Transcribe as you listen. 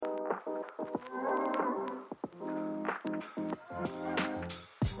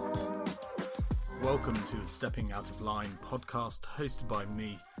Welcome to the Stepping Out of Line podcast hosted by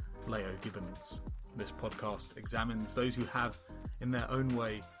me, Leo Gibbons. This podcast examines those who have, in their own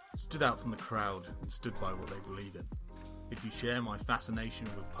way, stood out from the crowd and stood by what they believe in. If you share my fascination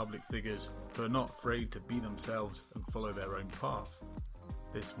with public figures who are not afraid to be themselves and follow their own path,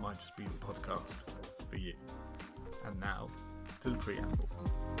 this might just be the podcast for you. And now, to the preamble.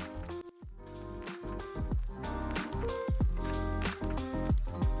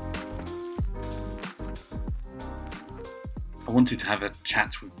 I wanted to have a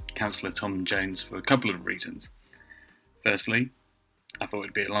chat with Councillor Tom Jones for a couple of reasons. Firstly, I thought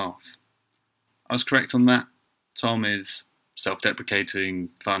it'd be a laugh. I was correct on that. Tom is self-deprecating,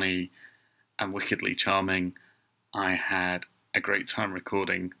 funny, and wickedly charming. I had a great time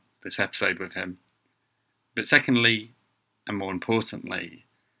recording this episode with him. But secondly, and more importantly,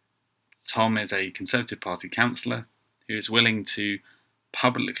 Tom is a Conservative Party councillor who is willing to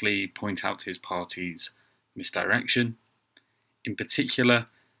publicly point out his party's misdirection. In particular,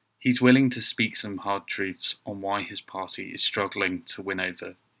 he's willing to speak some hard truths on why his party is struggling to win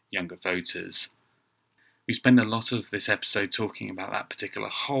over younger voters. We spend a lot of this episode talking about that particular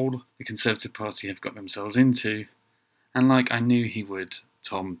hole the Conservative Party have got themselves into, and like I knew he would,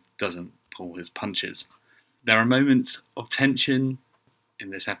 Tom doesn't pull his punches. There are moments of tension in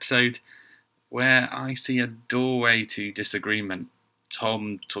this episode where I see a doorway to disagreement.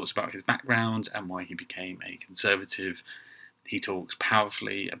 Tom talks about his background and why he became a Conservative. He talks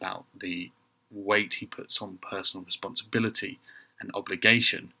powerfully about the weight he puts on personal responsibility and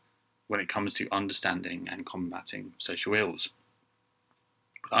obligation when it comes to understanding and combating social ills.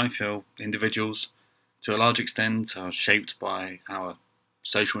 But I feel individuals, to a large extent, are shaped by our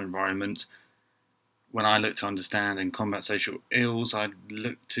social environment. When I look to understand and combat social ills, I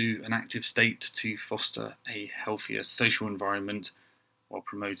look to an active state to foster a healthier social environment while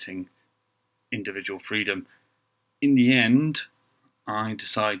promoting individual freedom. In the end, I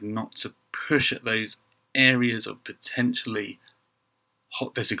decide not to push at those areas of potentially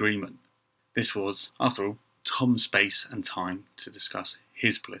hot disagreement. This was, after all, Tom's space and time to discuss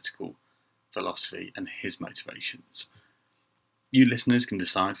his political philosophy and his motivations. You listeners can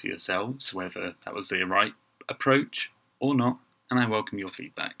decide for yourselves whether that was the right approach or not, and I welcome your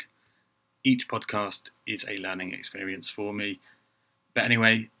feedback. Each podcast is a learning experience for me. But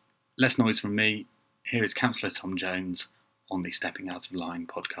anyway, less noise from me. Here is Councillor Tom Jones on the Stepping Out of Line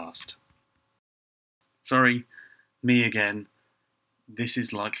podcast. Sorry, me again. This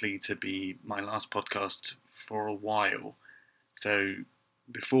is likely to be my last podcast for a while. So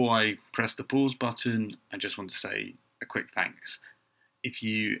before I press the pause button, I just want to say a quick thanks. If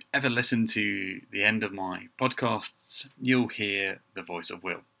you ever listen to the end of my podcasts, you'll hear the voice of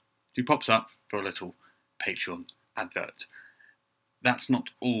Will, who pops up for a little Patreon advert. That's not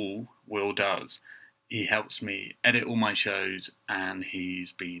all Will does. He helps me edit all my shows, and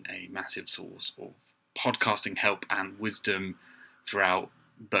he's been a massive source of podcasting help and wisdom throughout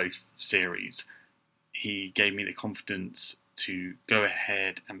both series. He gave me the confidence to go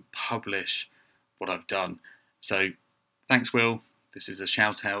ahead and publish what I've done. So thanks, Will. This is a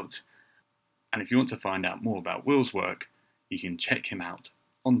shout out. And if you want to find out more about Will's work, you can check him out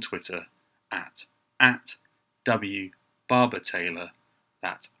on Twitter at WBarberTaylor.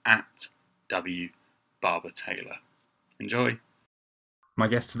 That's at WBarberTaylor. Enjoy. My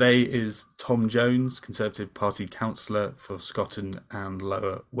guest today is Tom Jones, Conservative Party councillor for Scotton and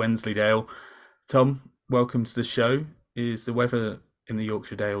Lower Wensleydale. Tom, welcome to the show. Is the weather in the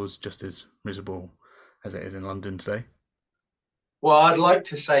Yorkshire Dales just as miserable as it is in London today? Well, I'd like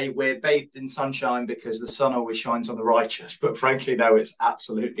to say we're bathed in sunshine because the sun always shines on the righteous, but frankly, no, it's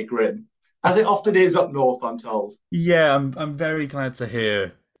absolutely grim, as it often is up north, I'm told. Yeah, I'm very glad to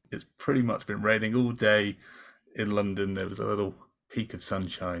hear. It's pretty much been raining all day in London. There was a little peak of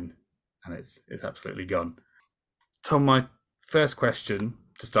sunshine, and it's absolutely gone. Tom, my first question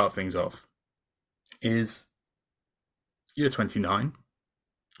to start things off is, you're 29.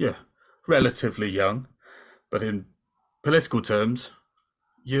 You're relatively young, but in political terms,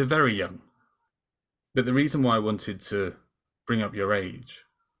 you're very young. But the reason why I wanted to bring up your age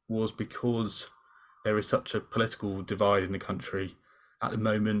was because there is such a political divide in the country at the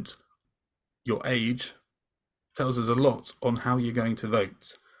moment. Your age tells us a lot on how you're going to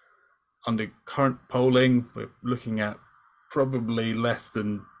vote. Under current polling, we're looking at probably less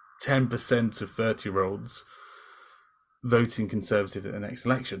than 10% of 30-year-olds voting Conservative at the next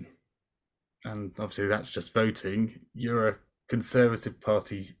election. And obviously that's just voting. You're a Conservative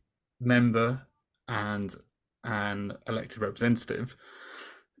Party member and an elected representative.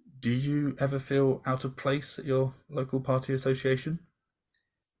 Do you ever feel out of place at your local party association?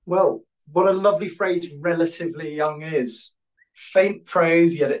 Well, what a lovely phrase relatively young is. Faint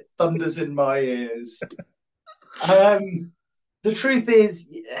praise, yet it thunders in my ears. The truth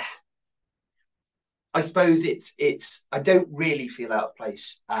is, I suppose it's I don't really feel out of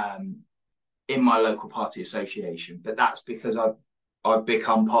place in my local party association, but that's because I've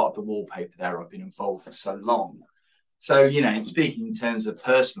become part of the wallpaper there. I've been involved for so long. So, speaking in terms of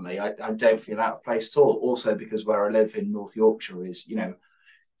personally, I don't feel out of place at all. Also, because where I live in North Yorkshire is,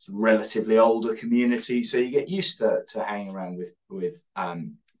 it's a relatively older community, so you get used to hanging around with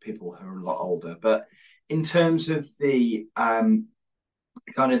people who are a lot older. But in terms of the kind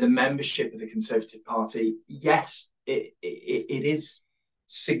of the membership of the Conservative Party, yes, it is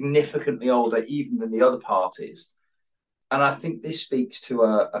significantly older even than the other parties. And I think this speaks to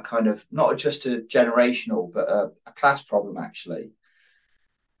a kind of not just a generational, but a class problem, actually,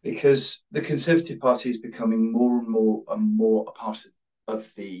 because the Conservative Party is becoming more and more a part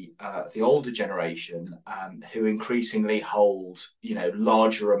of the older generation, who increasingly hold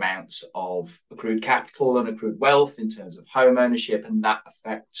larger amounts of accrued capital and accrued wealth in terms of home ownership, and that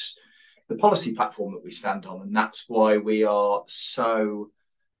affects the policy platform that we stand on, and that's why we are so.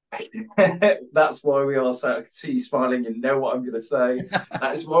 That's why we are so. I can see you smiling. You know what I'm going to say.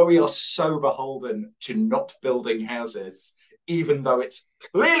 That is why we are so beholden to not building houses, even though it's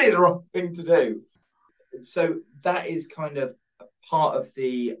clearly the wrong thing to do. So that is kind of part of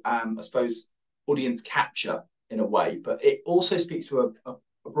the, I suppose, audience capture in a way. But it also speaks to a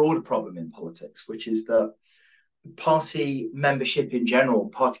broader problem in politics, which is that party membership in general,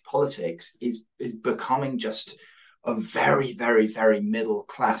 party politics, is becoming just a very, very, very middle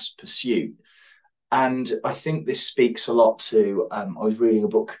class pursuit. And I think this speaks a lot to, I was reading a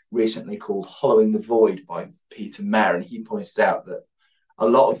book recently called Hollowing the Void by Peter Mayer, and he pointed out that a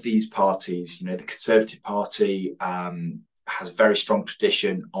lot of these parties, the Conservative Party has a very strong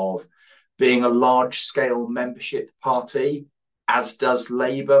tradition of being a large scale membership party, as does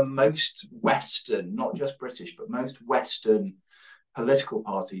Labour. Most Western, not just British, but most Western political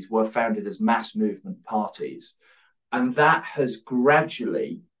parties were founded as mass movement parties. And that has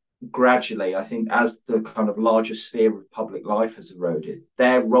gradually, I think, as the kind of larger sphere of public life has eroded,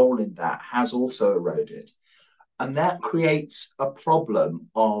 their role in that has also eroded. And that creates a problem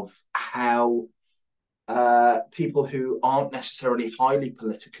of how people who aren't necessarily highly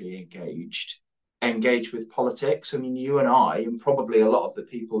politically engage with politics. I mean, you and I, and probably a lot of the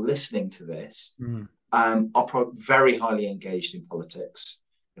people listening to this, are very highly engaged in politics,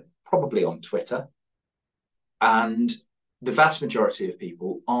 probably on Twitter. And the vast majority of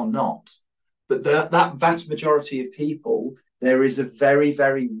people are not. But that vast majority of people, there is a very,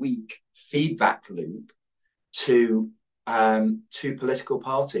 very weak feedback loop to political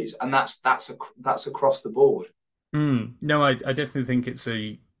parties, and that's across the board. No, I definitely think it's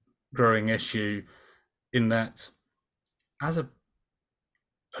a growing issue in that as a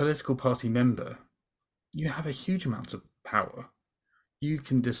political party member, you have a huge amount of power. You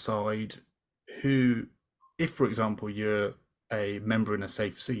can decide who, if, for example, you're a member in a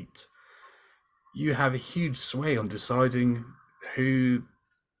safe seat, you have a huge sway on deciding who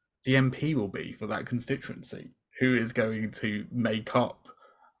the MP will be for that constituency, who is going to make up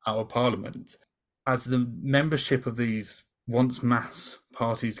our parliament. As the membership of these once mass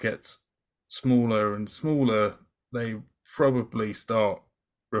parties gets smaller and smaller, they probably start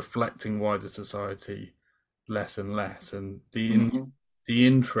reflecting wider society less and less, and the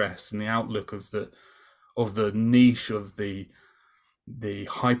interest and the outlook of the niche of the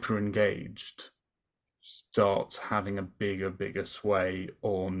hyper engaged starts having a bigger sway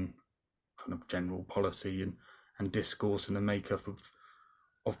on kind of general policy and discourse and the makeup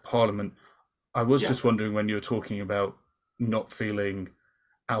of Parliament. I was just wondering, when you were talking about not feeling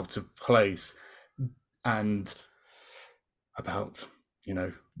out of place and about,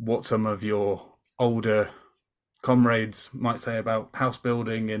 what some of your older comrades might say about house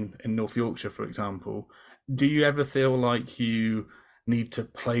building in North Yorkshire, for example, do you ever feel like you need to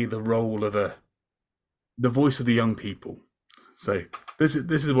play the role of the voice of the young people? So this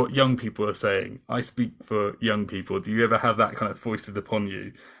is what young people are saying. I speak for young people. Do you ever have that kind of foisted upon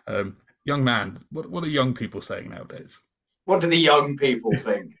you? Young man, what are young people saying nowadays? What do the young people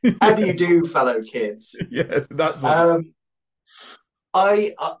think? How do you do, fellow kids? Yes, that's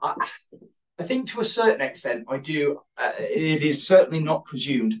I think to a certain extent I do. It is certainly not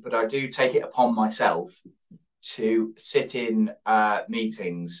presumed, but I do take it upon myself to sit in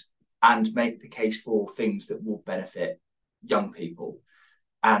meetings and make the case for things that will benefit young people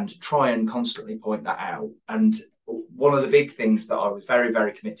and try and constantly point that out. And one of the big things that I was very,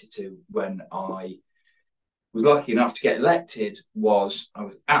 very committed to when I was lucky enough to get elected was I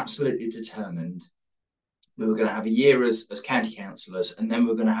was absolutely determined. We were going to have a year as county councillors, and then we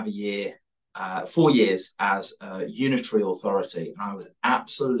were going to have a year, 4 years as a unitary authority. And I was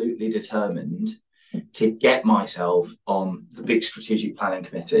absolutely determined to get myself on the big strategic planning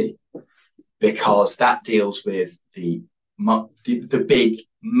committee, because that deals with the big,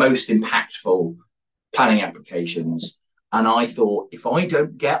 most impactful planning applications. And I thought, if I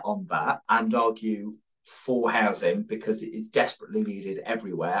don't get on that and argue for housing, because it is desperately needed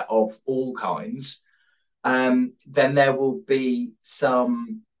everywhere of all kinds, then there will be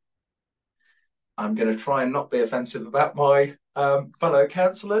some. I'm going to try and not be offensive about my fellow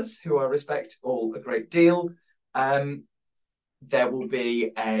councillors, who I respect all a great deal. There will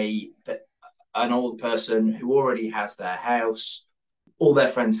be an old person who already has their house. All their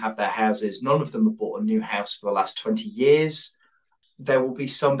friends have their houses. None of them have bought a new house for the last 20 years. There will be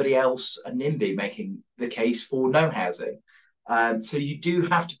somebody else, a NIMBY, making the case for no housing. So you do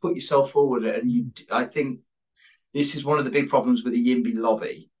have to put yourself forward. And I think this is one of the big problems with the YIMBY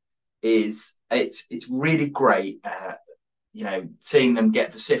lobby, is it's really great, seeing them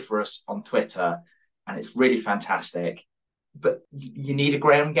get vociferous on Twitter, and it's really fantastic. But you need a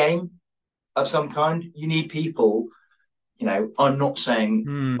ground game of some kind. You need people. I'm not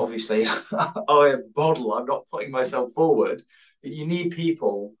saying, obviously, I am Boddle. I'm not putting myself forward, but you need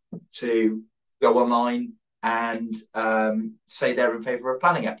people to go online and say they're in favour of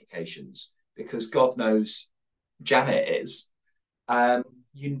planning applications, because God knows Janet is.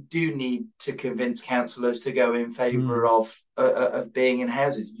 You do need to convince councillors to go in favour of being in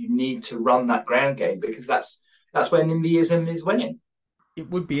houses. You need to run that ground game, because that's where NIMBYism is winning. It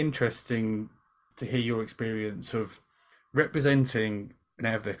would be interesting to hear your experience of representing an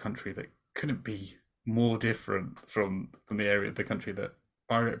area of the country that couldn't be more different from the area of the country that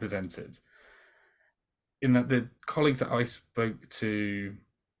I represented. In that the colleagues that I spoke to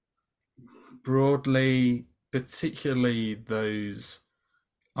broadly, particularly those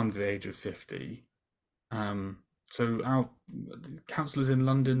under the age of 50, so our councillors in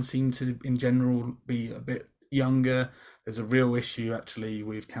London seem to, in general, be a bit younger. There's a real issue, actually,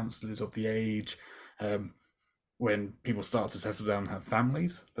 with councillors of the age. When people start to settle down and have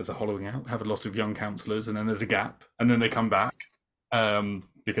families, there's a hollowing out. Have a lot of young councillors, and then there's a gap, and then they come back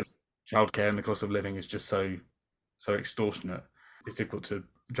because childcare and the cost of living is just so extortionate. It's difficult to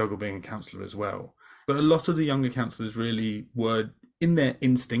juggle being a councillor as well. But a lot of the younger councillors really were, in their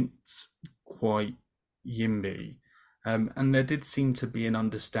instincts, quite YIMBY. And there did seem to be an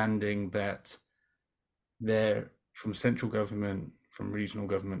understanding that from central government, from regional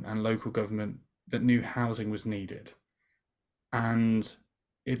government and local government, that new housing was needed. And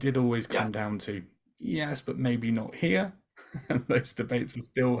it did always come down to, yes, but maybe not here. And those debates were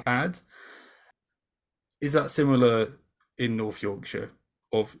still had. Is that similar in North Yorkshire?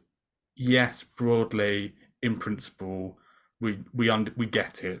 Of, yes, broadly, in principle, we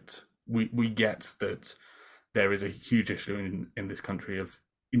get it. We get that there is a huge issue in this country of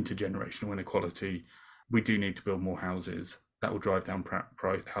intergenerational inequality. We do need to build more houses. That will drive down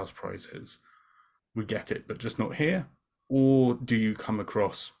house prices. We get it, but just not here? Or do you come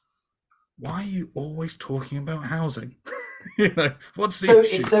across, why are you always talking about housing? What's the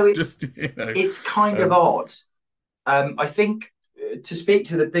issue? It's kind of odd. I think, to speak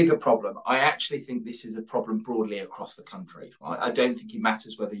to the bigger problem, I actually think this is a problem broadly across the country. Right? I don't think it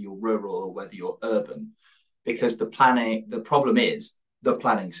matters whether you're rural or whether you're urban, because the problem is the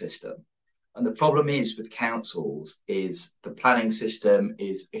planning system. And the problem is with councils is the planning system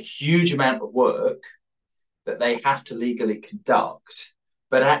is a huge amount of work that they have to legally conduct.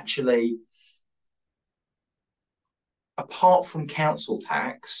 But actually, apart from council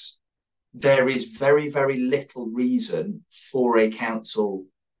tax, there is very, very little reason for a council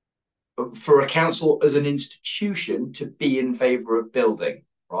as an institution to be in favour of building,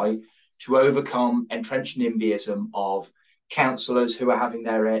 right? To overcome entrenched NIMBYism of councillors who are having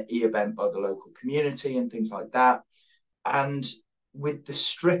their ear bent by the local community and things like that. And with the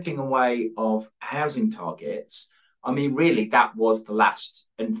stripping away of housing targets, I mean, really, that was the last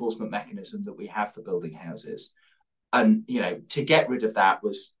enforcement mechanism that we have for building houses. And, to get rid of that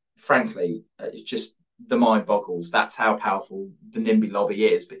was, frankly, it's just the mind boggles. That's how powerful the NIMBY lobby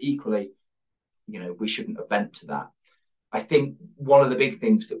is. But equally, we shouldn't have bent to that. I think one of the big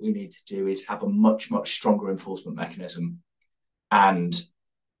things that we need to do is have a much, much stronger enforcement mechanism, and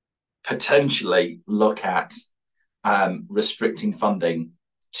potentially look at restricting funding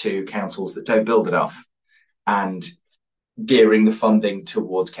to councils that don't build enough, and gearing the funding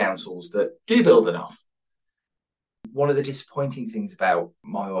towards councils that do build enough. One of the disappointing things about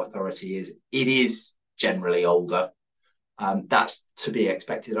my authority is it is generally older. That's to be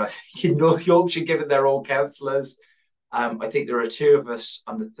expected, I think, in North Yorkshire, given they're all councillors. I think there are two of us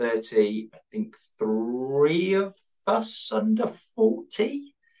under 30. I think three of us under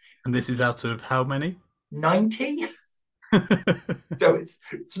 40. And this is out of how many? 90. So it's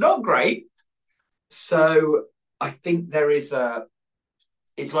not great. So I think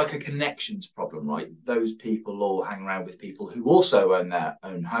it's like a connections problem, right? Those people all hang around with people who also own their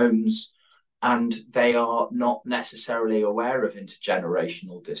own homes, and they are not necessarily aware of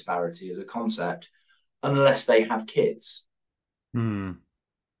intergenerational disparity as a concept unless they have kids. Hmm.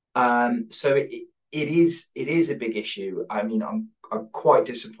 So it is a big issue. I mean, I'm quite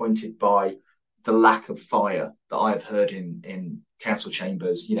disappointed by the lack of fire that I've heard in council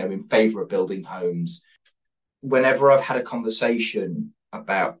chambers, in favour of building homes. Whenever I've had a conversation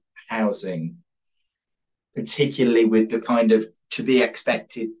about housing, particularly with the kind of to be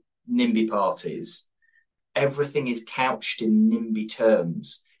expected NIMBY parties, everything is couched in NIMBY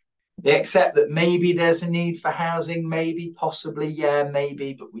terms. They accept that maybe there's a need for housing, maybe, possibly, yeah,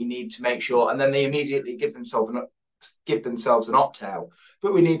 maybe, but we need to make sure. And then they immediately give themselves an opt-out.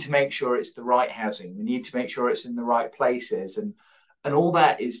 But we need to make sure it's the right housing. We need to make sure it's in the right places. And all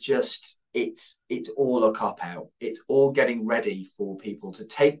that is just, it's all a cop-out. It's all getting ready for people to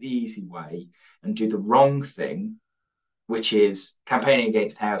take the easy way and do the wrong thing, which is campaigning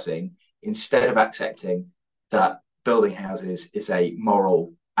against housing, instead of accepting that building houses is a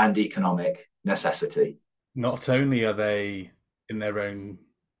moral and economic necessity. Not only are they in their own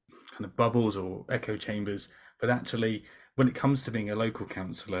kind of bubbles or echo chambers, but actually, when it comes to being a local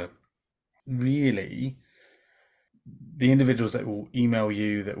councillor, really, the individuals that will email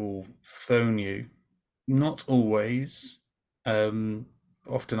you, that will phone you, not always.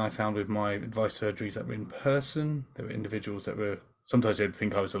 Often I found with my advice surgeries that were in person, there were individuals that were, sometimes they'd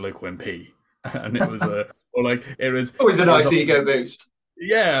think I was a local MP. And it was always a nice ego boost.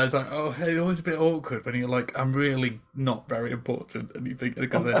 Yeah, I was like, oh, hey, it was a bit awkward when you're like, I'm really not very important, and you think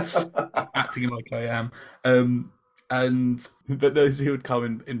because I'm acting like I am. But those who would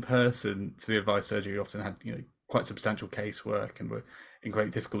come in person to the advice surgery often had quite substantial casework and were in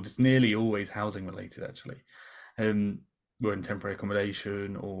great difficulties. Nearly always housing related, actually. Were in temporary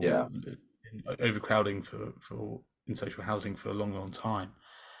accommodation or overcrowding for in social housing for a long time.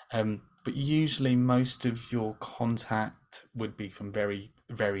 But usually most of your contact would be from very,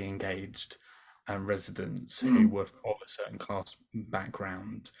 very engaged residents who were of a certain class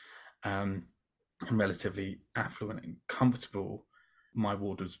background and relatively affluent and comfortable. My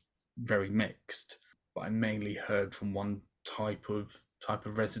ward was very mixed, but I mainly heard from one type of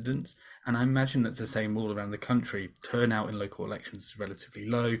residents, and I imagine that's the same all around the country. Turnout in local elections is relatively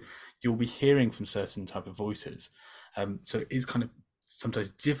low. You'll be hearing from certain type of voices, so it is kind of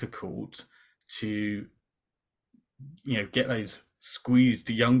sometimes difficult to get those squeezed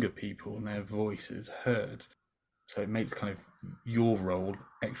younger people and their voices heard. So it makes kind of your role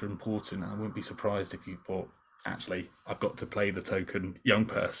extra important. And I wouldn't be surprised if you thought, actually, I've got to play the token young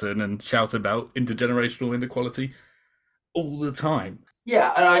person and shout about intergenerational inequality all the time.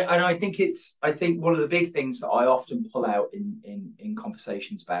 Yeah, and I think one of the big things that I often pull out in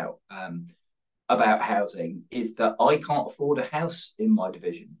conversations about housing is that I can't afford a house in my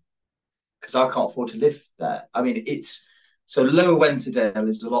division because I can't afford to live there. I mean, so Lower Wensleydale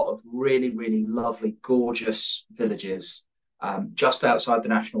is a lot of really, really lovely, gorgeous villages just outside the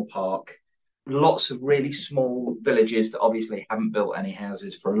national park. Lots of really small villages that obviously haven't built any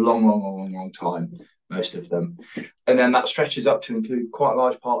houses for a long time, most of them. And then that stretches up to include quite a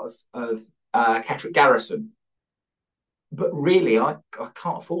large part of Catterick Garrison. But really, I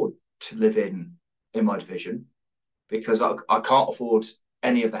can't afford to live in my division because I can't afford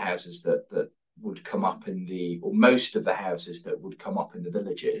any of the houses that would come up or most of the houses that would come up in the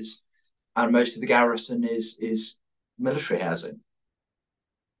villages, and most of the garrison is military housing.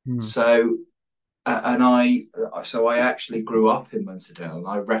 So I actually grew up in Wensleydale, and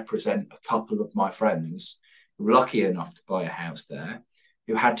I represent a couple of my friends who were lucky enough to buy a house there,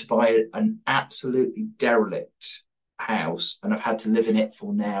 who had to buy an absolutely derelict house and have had to live in it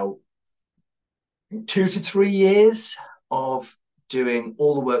for now 2 to 3 years of doing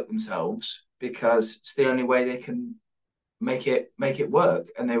all the work themselves because it's the only way they can make it work.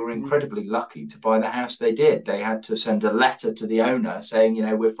 And they were incredibly lucky to buy the house they did. They had to send a letter to the owner saying,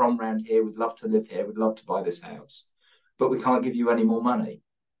 we're from around here, we'd love to live here, we'd love to buy this house, but we can't give you any more money.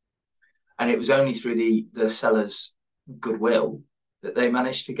 And it was only through the seller's goodwill that they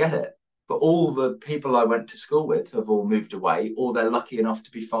managed to get it. But all the people I went to school with have all moved away, or they're lucky enough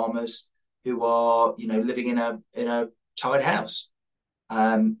to be farmers who are, living in a tied house.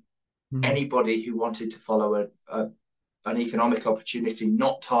 Anybody who wanted to follow an economic opportunity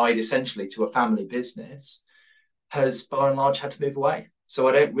not tied essentially to a family business has by and large had to move away. So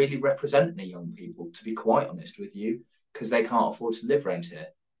I don't really represent any young people, to be quite honest with you, because they can't afford to live around here.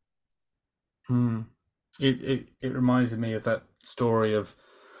 It reminded me of that story of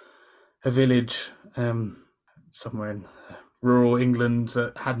a village somewhere in rural England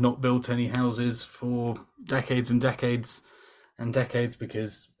that had not built any houses for decades and decades and decades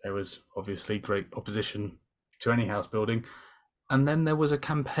because there was obviously great opposition to any house building. And then there was a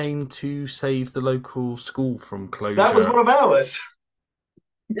campaign to save the local school from closure. That was one of ours.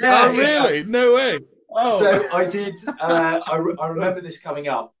 Yeah. Oh, really? Yeah. No way. Oh. So I did. I remember this coming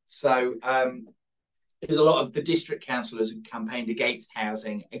up. So there's a lot of the district councillors who campaigned against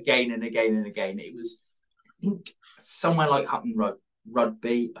housing again and again and again. It was, I think, somewhere like Hutton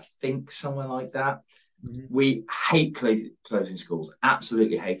Rugby. I think somewhere like that. Mm-hmm. We hate closing schools.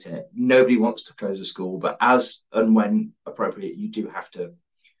 Absolutely hate it. Nobody wants to close a school, but as and when appropriate, you do have to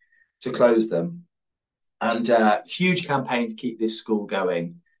close them. And huge campaign to keep this school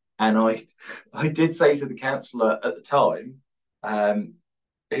going. And I did say to the councillor at the time,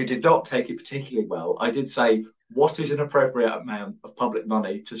 who did not take it particularly well, I did say, what is an appropriate amount of public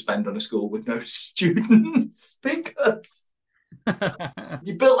money to spend on a school with no students? Because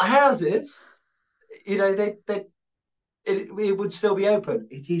you built houses, you know, it would still be open.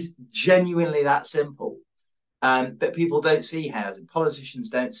 It is genuinely that simple. But people don't see housing. Politicians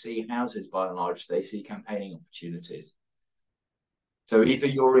don't see houses by and large. They see campaigning opportunities. So either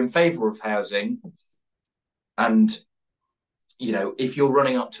you're in favour of housing and, you know, if you're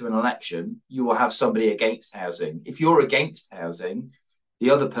running up to an election, you will have somebody against housing. If you're against housing, the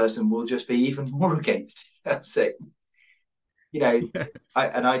other person will just be even more against housing. You know,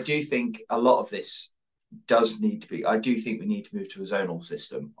 I do think a lot of this does need to be, I do think we need to move to a zonal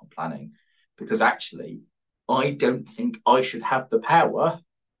system on planning, because actually, I don't think I should have the power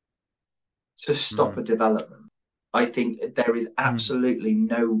to stop a development. I think there is absolutely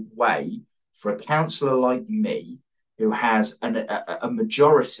no way for a councillor like me, who has a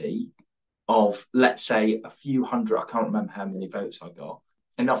majority of, let's say, a few hundred, I can't remember how many votes I got,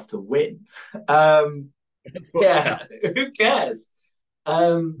 enough to win. Yeah, who cares?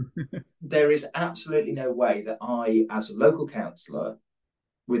 There is absolutely no way that I, as a local councillor,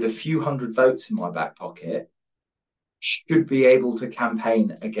 with a few hundred votes in my back pocket, should be able to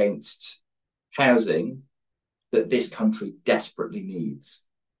campaign against housing that this country desperately needs.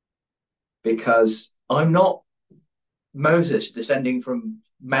 Because I'm not Moses descending from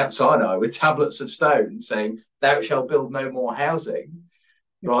Mount Sinai with tablets of stone saying, "Thou shalt build no more housing."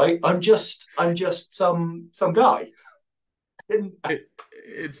 Right? I'm just some guy.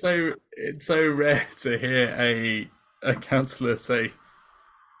 It's so rare to hear a councillor say,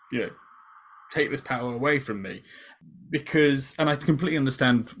 you know, take this power away from me, because, and I completely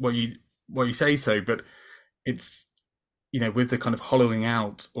understand why you say so, but it's, you know, with the kind of hollowing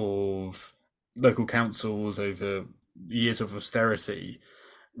out of local councils over years of austerity,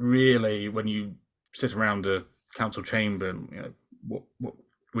 really, when you sit around a council chamber and, you know, what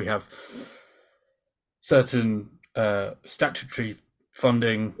we have certain statutory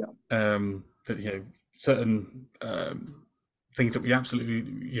funding, that, you know, certain things that we absolutely,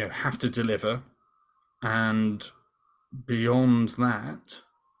 you know, have to deliver, and beyond that,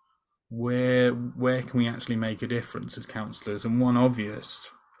 where can we actually make a difference as councillors? And one obvious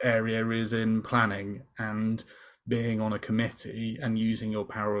area is in planning and being on a committee and using your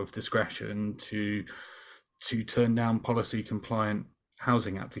power of discretion to turn down policy compliant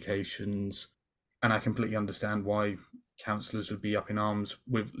housing applications. And I completely understand why councillors would be up in arms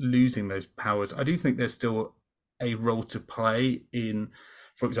with losing those powers. I do think there's still a role to play in,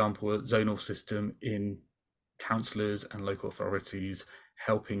 for example, a zonal system, in councillors and local authorities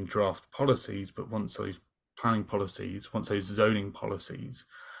helping draft policies. But once those planning policies, once those zoning policies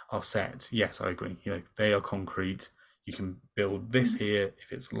are set, yes, I agree, you know, they are concrete. You can build this here.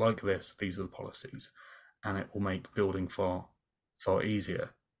 If it's like this, these are the policies, and it will make building far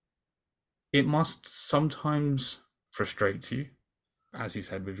easier. It must sometimes frustrate you, as you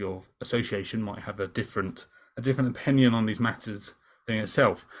said, with your association might have a different opinion on these matters than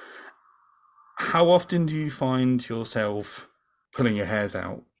yourself. How often do you find yourself pulling your hairs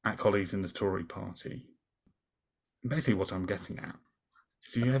out at colleagues in the Tory party? Basically what I'm getting at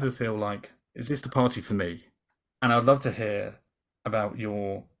is, do you ever feel like, is this the party for me? And I'd love to hear about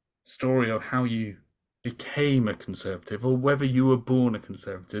your story of how you became a Conservative, or whether you were born a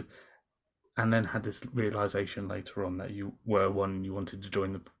Conservative and then had this realisation later on that you were one and you wanted to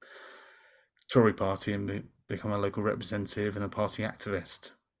join the Tory party and become a local representative and a party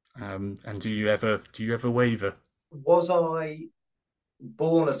activist. And do you ever waver? Was I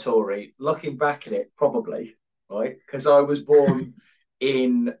born a Tory? Looking back at it, probably, right? Because I was born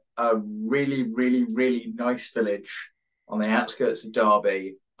in a really, really, really nice village on the outskirts of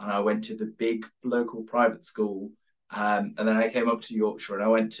Derby, and I went to the big local private school. And then I came up to Yorkshire and I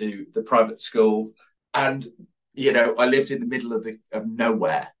went to the private school, and I lived in the middle of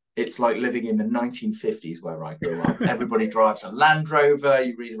nowhere. It's like living in the 1950s where I grew up. Everybody drives a Land Rover.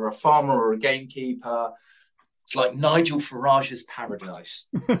 You're either a farmer or a gamekeeper. It's like Nigel Farage's paradise.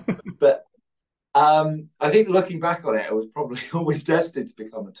 But I think looking back on it, I was probably always destined to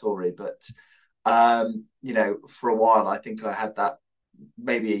become a Tory. But for a while, I think I had that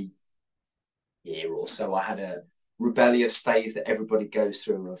maybe a year or so. I had a rebellious phase that everybody goes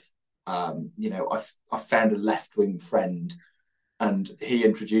through. I found a left wing friend, and he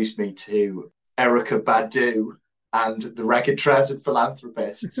introduced me to Erykah Badu and the Ragged Trousered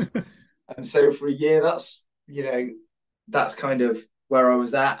Philanthropists. And so for a year, that's kind of where I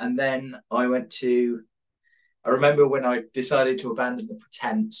was at. And then I remember when I decided to abandon the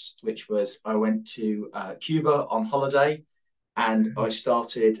pretense, which was I went to Cuba on holiday, and I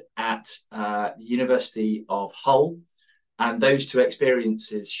started at the University of Hull. And those two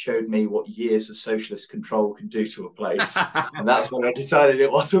experiences showed me what years of socialist control can do to a place. And that's when I decided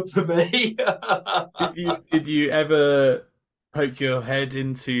it wasn't for me. Did you ever poke your head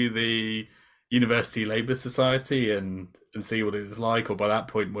into the University Labour Society and see what it was like, or by that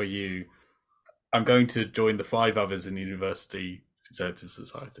point were you, I'm going to join the five others in the University Conservative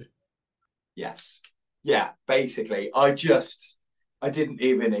Society? Yes. Yeah, basically. I didn't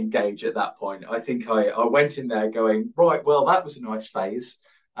even engage at that point. I think I went in there going, right, well, that was a nice phase.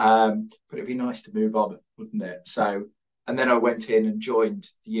 But it'd be nice to move on, wouldn't it? So, and then I went in and joined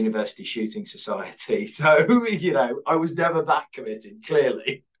the University Shooting Society. So, I was never that committed,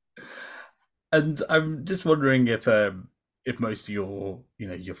 clearly. And I'm just wondering if most of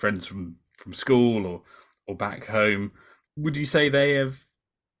your friends from school or back home, would you say they have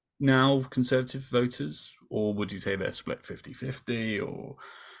now Conservative voters, or would you say they're split 50-50? Or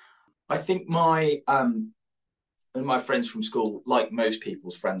I think my friends from school, like most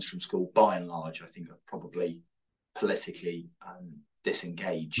people's friends from school, by and large, I think are probably politically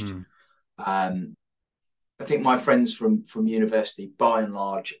disengaged. Hmm. I think my friends from university, by and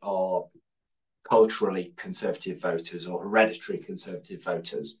large, are culturally conservative voters or hereditary conservative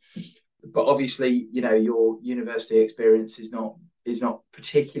voters. But obviously, your university experience is not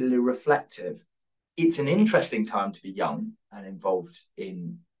particularly reflective. It's an interesting time to be young and involved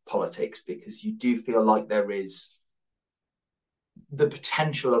in politics because you do feel like there is the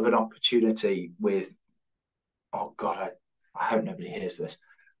potential of an opportunity with, oh God, I hope nobody hears this.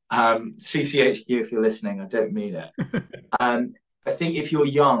 CCHQ, if you're listening, I don't mean it. I think if you're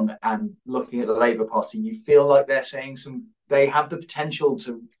young and looking at the Labour Party, you feel like they have the potential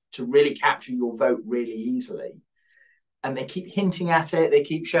to really capture your vote really easily. And they keep hinting at it. They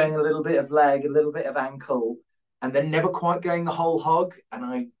keep showing a little bit of leg, a little bit of ankle, and they're never quite going the whole hog.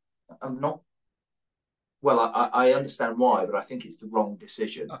 And I'm not, well, I understand why, but I think it's the wrong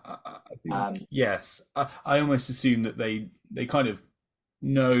decision. Yes, I almost assume that they kind of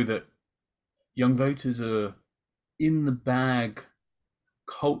know that young voters are in the bag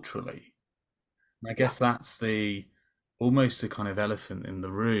culturally. And I guess that's almost the kind of elephant in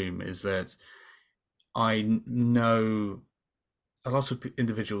the room, is that I know a lot of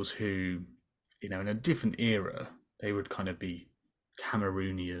individuals who, in a different era, they would kind of be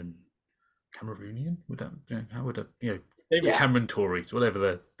Cameroonian. Cameroonian? Would that, how would maybe Yeah. Cameron Tories,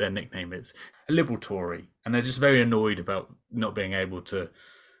 whatever their nickname is, a liberal Tory, and they're just very annoyed about not being able to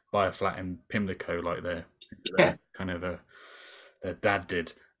buy a flat in Pimlico like their Yeah. kind of their dad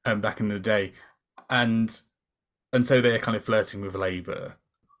did back in the day, and so they're kind of flirting with Labour,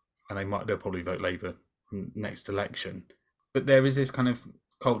 and they'll probably vote Labour next election. But there is this kind of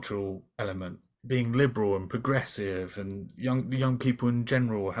cultural element, being liberal and progressive, and the young people in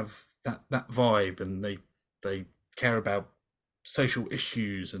general have that vibe, and they care about social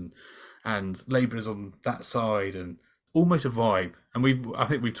issues, and Labour is on that side, and almost a vibe. And I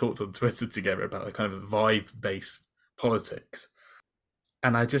think we've talked on Twitter together about the kind of vibe based politics.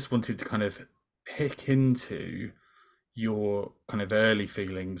 And I just wanted to kind of pick into your kind of early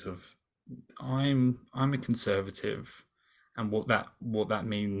feelings of I'm a conservative, and what that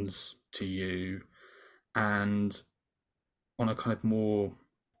means to you, and on a kind of more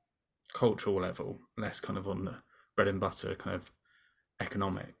cultural level, less kind of on the bread and butter kind of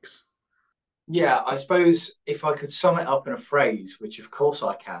economics. Yeah, I suppose if I could sum it up in a phrase, which of course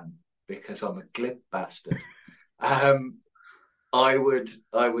I can, because I'm a glib bastard. um, I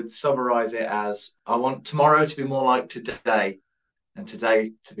would summarize it as I want tomorrow to be more like today and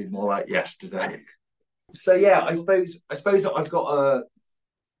today to be more like yesterday. So yeah, I suppose that I've got a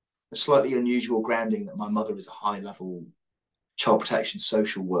slightly unusual grounding that my mother is a high level child protection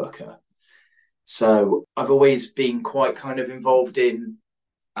social worker. So I've always been quite kind of involved in,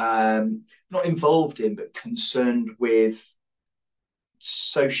 not involved in, but concerned with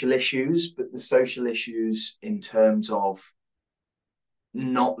social issues, but the social issues in terms of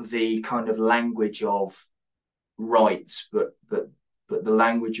not the kind of language of rights, but the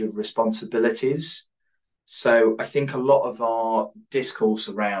language of responsibilities. So I think a lot of our discourse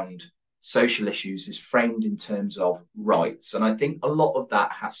around social issues is framed in terms of rights, and I think a lot of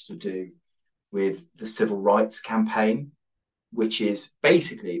that has to do with the civil rights campaign, which is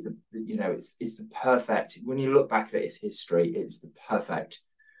basically it's the perfect, when you look back at its history, it's the perfect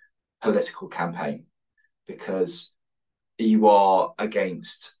political campaign because you are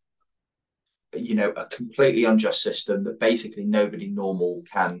against a completely unjust system that basically nobody normal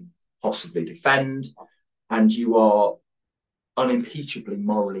can possibly defend, and you are unimpeachably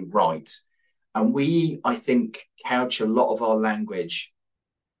morally right. And we, I think, couch a lot of our language,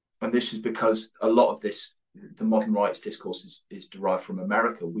 and this is because a lot of this, the modern rights discourse is derived from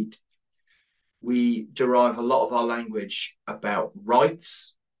America. We derive a lot of our language about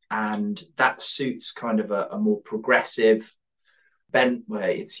rights, and that suits kind of a more progressive bent where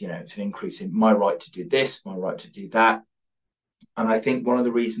it's an increase in my right to do this, my right to do that. And I think one of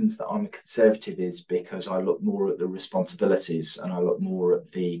the reasons that I'm a conservative is because I look more at the responsibilities and I look more at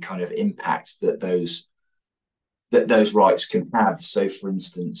the kind of impact that those rights can have. So, for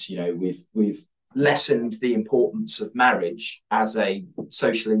instance, we've lessened the importance of marriage as a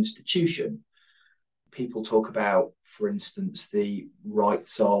social institution. People talk about, for instance, the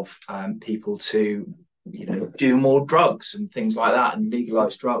rights of people to, do more drugs and things like that and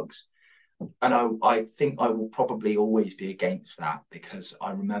legalize drugs. And I think I will probably always be against that because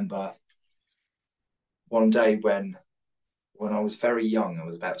I remember one day when I was very young, I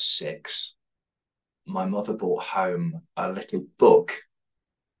was about 6, my mother brought home a little book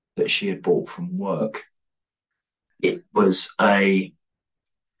that she had bought from work. It was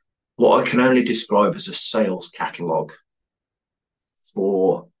what I can only describe as a sales catalogue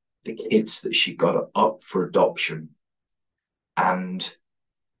for the kids that she got up for adoption. And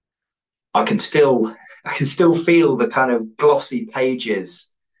I can still feel the kind of glossy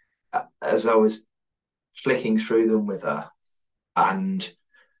pages as I was flicking through them with her. And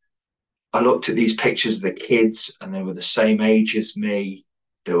I looked at these pictures of the kids and they were the same age as me.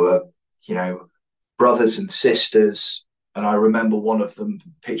 They were, brothers and sisters. And I remember one of them,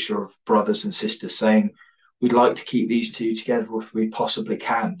 picture of brothers and sisters saying, we'd like to keep these two together if we possibly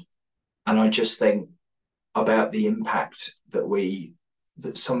can. And I just think about the impact that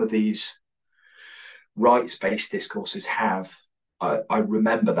some of these rights-based discourses have. I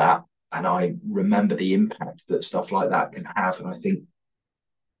remember that, and I remember the impact that stuff like that can have. And I think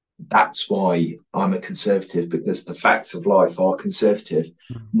that's why I'm a conservative, because the facts of life are conservative.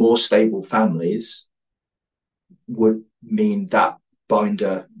 More stable families would mean that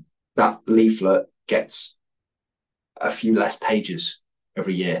binder, that leaflet gets a few less pages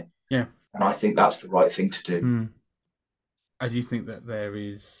every year. Yeah. And I think that's the right thing to do. I do think that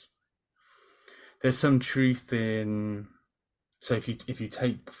there's some truth in, so if you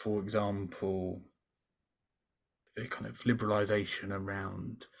take, for example, the kind of liberalisation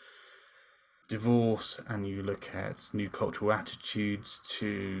around divorce, and you look at new cultural attitudes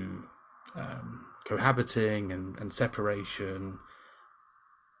to cohabiting and separation,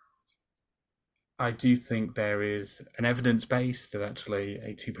 I do think there is an evidence base that actually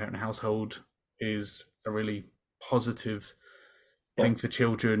a 2-parent household is a really positive thing for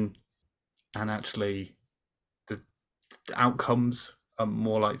children, and actually the outcomes are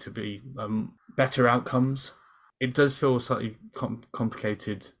more likely to be better outcomes. It does feel a slightly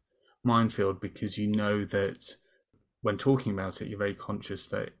complicated minefield because that when talking about it, you're very conscious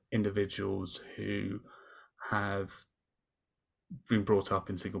that individuals who have been brought up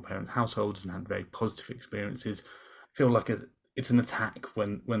in single parent households and had very positive experiences feel like it's an attack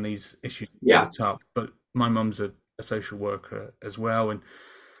when these issues brought up. But my mum's a social worker as well,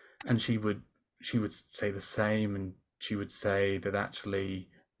 and she would say the same, and she would say that actually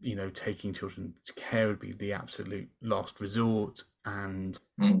taking children to care would be the absolute last resort, and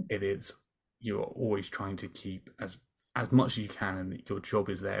it is, you're always trying to keep as much as you can, and your job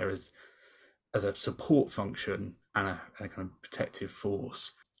is there as a support function and a kind of protective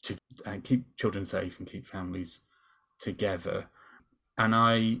force to keep children safe and keep families together. And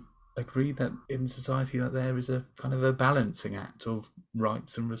I agree that in society that there is a kind of a balancing act of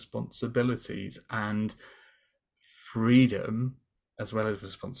rights and responsibilities, and freedom as well as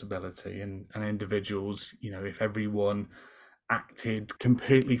responsibility, and individuals, if everyone acted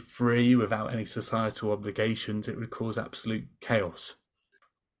completely free without any societal obligations, it would cause absolute chaos.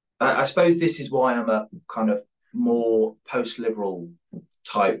 I suppose this is why I'm a kind of more post-liberal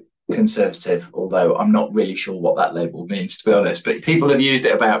type conservative, although I'm not really sure what that label means, to be honest. But people have used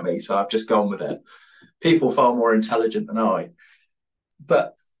it about me, so I've just gone with it. People far more intelligent than I.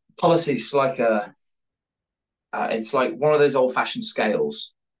 But policy's like it's like one of those old-fashioned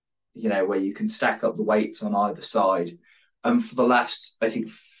scales, where you can stack up the weights on either side. And for the last, I think,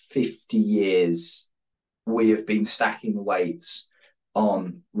 50 years, we have been stacking the weights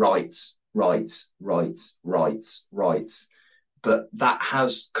on rights, rights, rights, rights, rights. But that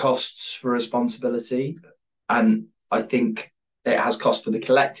has costs for responsibility. And I think it has costs for the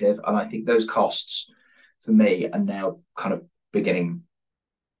collective. And I think those costs, for me, are now kind of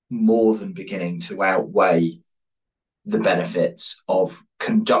more than beginning to outweigh the benefits of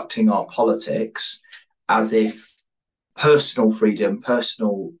conducting our politics as if personal freedom,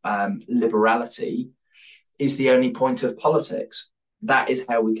 personal liberality is the only point of politics. That is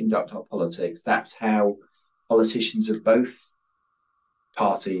how we conduct our politics. That's how politicians of both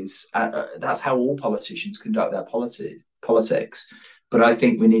parties, that's how all politicians conduct their politics. But I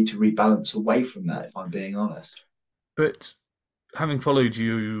think we need to rebalance away from that, if I'm being honest. But having followed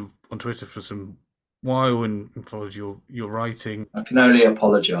you on Twitter for some while and followed your writing, I can only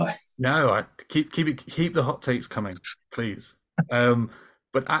apologise. No, I keep the hot takes coming, please.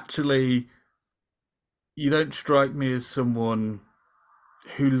 But actually, you don't strike me as someone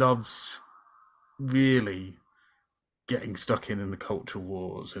who loves really getting stuck in the culture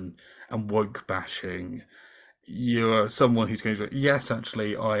wars and woke bashing. You're someone who's going to go, yes,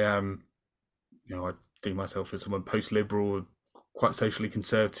 actually, I am. I deem myself as someone post-liberal, quite socially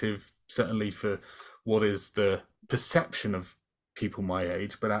conservative, certainly for what is the perception of people my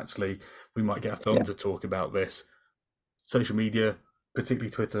age, but actually we might get on to talk about this. Social media, particularly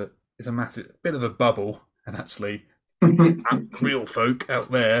Twitter, is a massive bit of a bubble, and actually real folk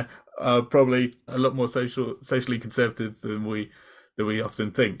out there are probably a lot more socially conservative than we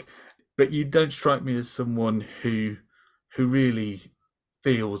often think. But you don't strike me as someone who really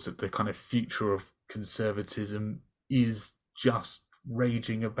feels that the kind of future of conservatism is just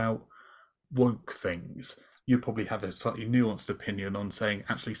raging about woke things. You probably have a slightly nuanced opinion on saying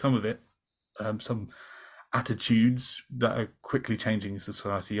actually some of it, some attitudes that are quickly changing in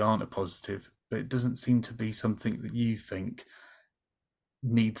society aren't a positive, but it doesn't seem to be something that you think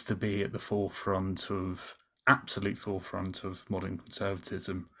needs to be at the absolute forefront of modern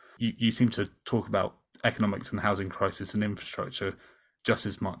conservatism. You seem to talk about economics and housing crisis and infrastructure just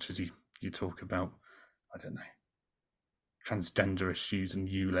as much as you talk about, I don't know, transgender issues and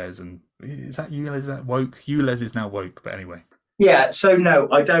ULEZ. And is that ULEZ, is that woke? ULEZ is now woke, but anyway. Yeah, so no,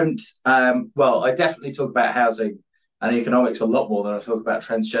 I don't. Well, I definitely talk about housing and economics a lot more than I talk about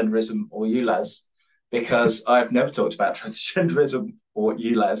transgenderism or ULEZ, because I've never talked about transgenderism or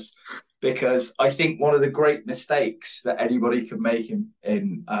ULEZ, because I think one of the great mistakes that anybody can make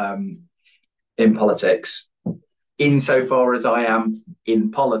in politics, insofar as I am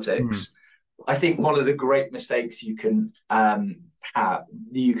in politics, I think one of the great mistakes you can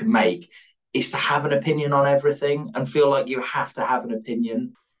make is to have an opinion on everything and feel like you have to have an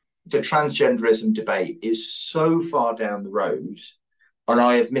opinion. The transgenderism debate is so far down the road, and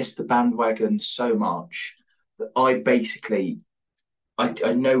I have missed the bandwagon so much that I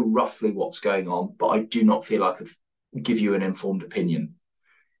know roughly what's going on, but I do not feel I could give you an informed opinion.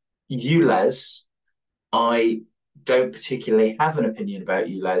 ULEZ, I don't particularly have an opinion about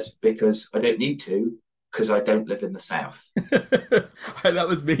ULEZ because I don't need to, because I don't live in the South. That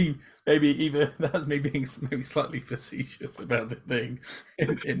was me. That was me being maybe slightly facetious about it being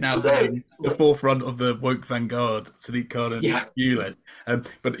it now being the forefront of the woke vanguard, Sadiq Khan and ULEZ.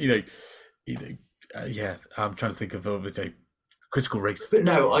 But I'm trying to think of a critical race. But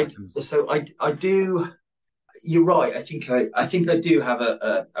no, I do. You're right. I think I do have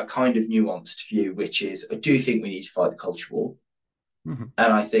a kind of nuanced view, which is I do think we need to fight the culture war. Mm-hmm.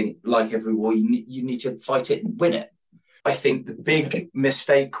 And I think, like every war, you need to fight it and win it. I think the big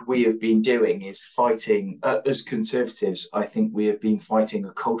mistake we have been doing is fighting, as conservatives, I think we have been fighting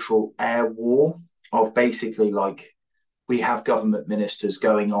a cultural air war of basically like we have government ministers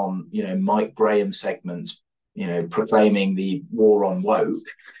going on, Mike Graham segments, proclaiming the war on woke.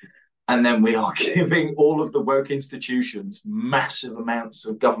 And then we are giving all of the woke institutions massive amounts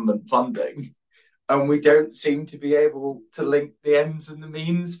of government funding and we don't seem to be able to link the ends and the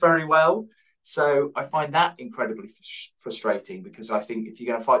means very well. So I find that incredibly frustrating, because I think if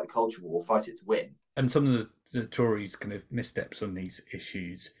you're going to fight the culture war, fight it to win. And some of the Tories kind of missteps on these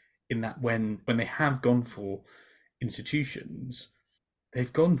issues, in that when they have gone for institutions,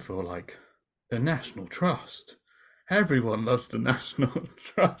 they've gone for like the National Trust. Everyone loves the National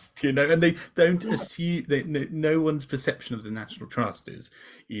Trust, and they don't assume that no one's perception of the National Trust is,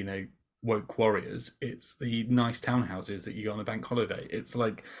 woke warriors. It's the nice townhouses that you go on a bank holiday. It's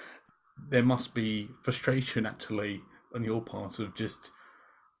like there must be frustration actually on your part of just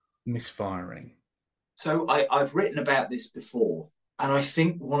misfiring. So I've written about this before, and I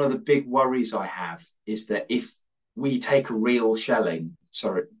think one of the big worries I have is that if we take a real shelling,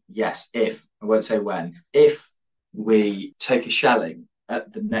 if, I won't say when, if we take a shelling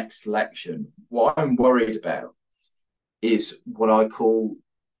at the next election, what I'm worried about is what I call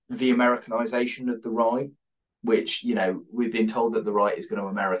the Americanization of the right, which, we've been told that the right is going to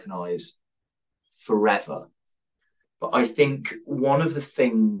Americanize forever. But I think one of the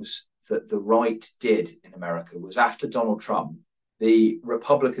things that the right did in America was, after Donald Trump, the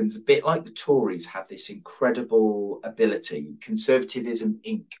Republicans, a bit like the Tories, have this incredible ability. Conservatism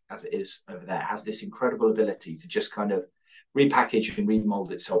Inc., as it is over there, has this incredible ability to just kind of repackage and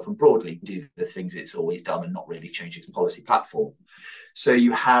remold itself and broadly do the things it's always done and not really change its policy platform. So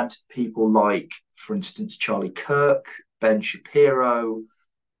you had people like, for instance, Charlie Kirk, Ben Shapiro,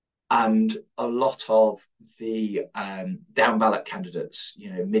 and a lot of the down ballot candidates,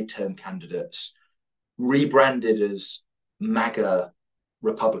 midterm candidates, rebranded as MAGA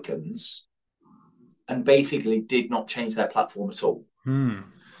Republicans, and basically did not change their platform at all.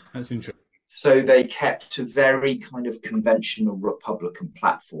 That's interesting. So they kept a very kind of conventional Republican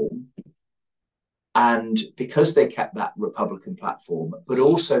platform. And because they kept that Republican platform, but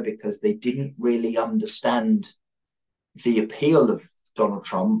also because they didn't really understand the appeal of Donald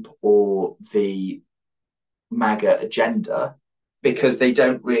Trump or the MAGA agenda, because they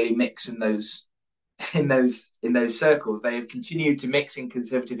don't really mix in those circles. They have continued to mix in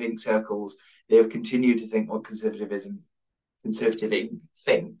conservative Inc. circles. They have continued to think what conservative Inc.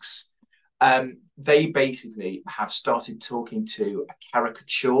 thinks. They basically have started talking to a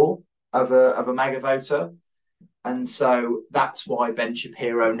caricature of a MAGA voter. And so that's why Ben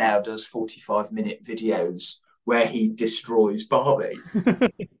Shapiro now does 45-minute videos where he destroys Barbie,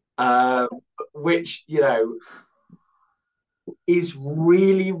 which, is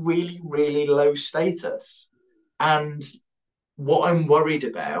really, really, really low status. And what I'm worried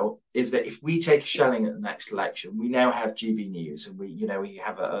about is that if we take a shelling at the next election, we now have GB News, and we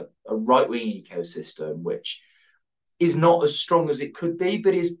have a right-wing ecosystem which is not as strong as it could be,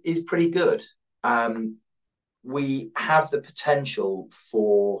 but is pretty good. We have the potential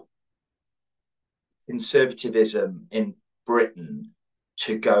for conservatism in Britain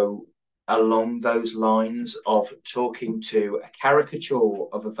to go along those lines of talking to a caricature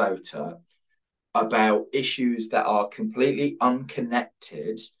of a voter about issues that are completely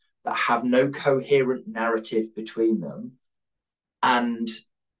unconnected, that have no coherent narrative between them, and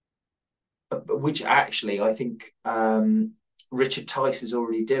which actually I think Richard Tice is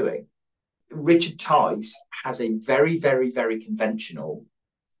already doing. Richard Tice has a very, very, very conventional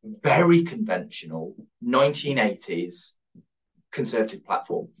 1980s conservative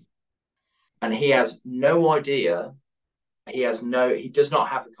platform. And he has no idea. He does not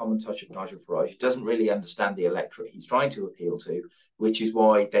have the common touch of Nigel Farage. He doesn't really understand the electorate he's trying to appeal to, which is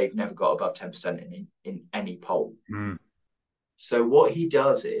why they've never got above 10% in any poll. So what he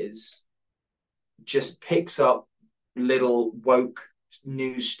does is just picks up little woke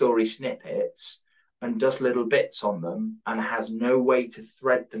news story snippets and does little bits on them, and has no way to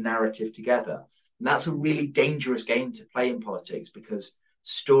thread the narrative together. And that's a really dangerous game to play in politics, because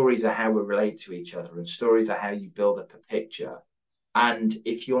stories are how we relate to each other, and stories are how you build up a picture. And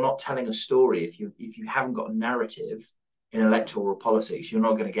if you're not telling a story, if you haven't got a narrative in electoral politics, you're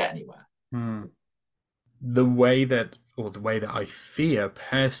not going to get anywhere. The way that I fear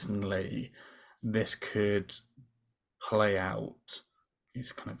personally this could play out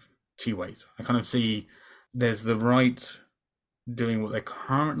is kind of two ways. I kind of see there's the right doing what they're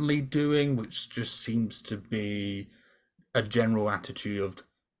currently doing, which just seems to be a general attitude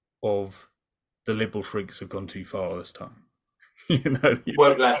of the liberal freaks have gone too far this time.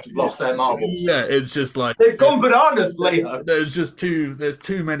 Woke left have lost their marbles. Yeah, it's just like they've gone bananas, Leo. There's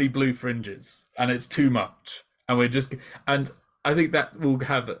too many blue fringes, and it's too much, and I think that will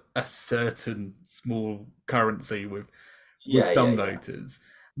have a certain small currency with some voters.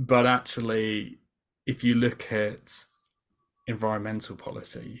 But actually, if you look at environmental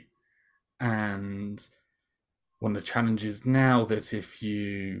policy And one of the challenges now that if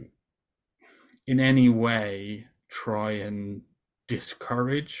you in any way try and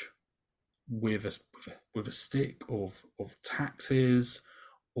discourage with a stick of taxes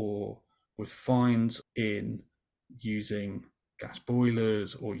or with fines in using gas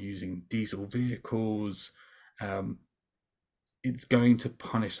boilers or using diesel vehicles, it's going to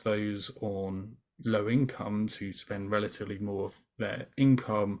punish those on low incomes who spend relatively more of their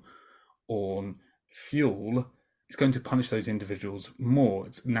income on fuel. It's going to punish those individuals more.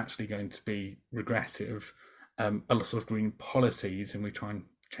 It's naturally going to be regressive. A lot of green policies, and we try and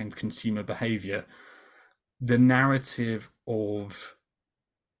change consumer behaviour. The narrative of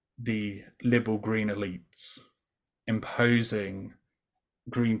the liberal green elites imposing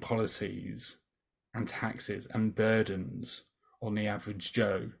green policies and taxes and burdens on the average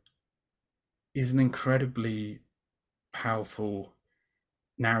Joe is an incredibly powerful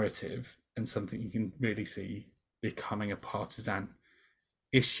narrative and something you can really see becoming a partisan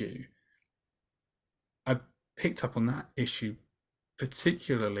issue. I picked up on that issue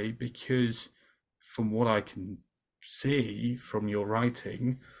particularly because from what I can see from your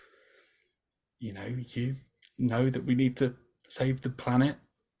writing, you know that we need to save the planet,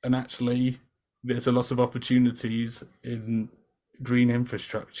 and actually there's a lot of opportunities in green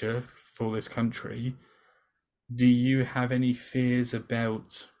infrastructure for this country. Do you have any fears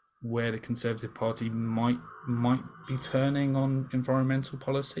about where the Conservative Party might be turning on environmental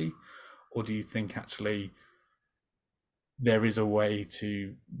policy, or do you think actually there is a way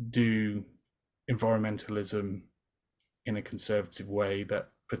to do environmentalism in a conservative way that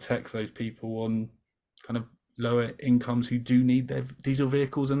protects those people on kind of lower incomes who do need their diesel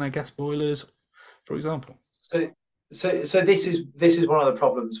vehicles and their gas boilers, for example? So this is one of the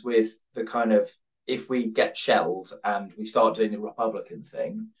problems with the kind of, if we get shelled and we start doing the Republican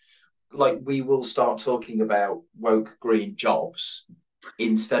thing, like we will start talking about woke green jobs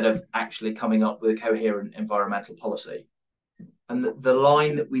instead of actually coming up with a coherent environmental policy. And the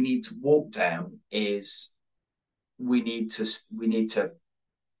line that we need to walk down is we need to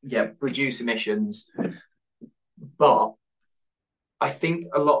reduce emissions, but I think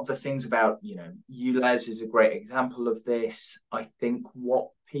a lot of the things about, ULEZ is a great example of this. I think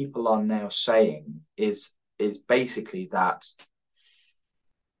what people are now saying is basically that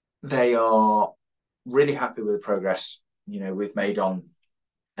they are really happy with the progress, we've made on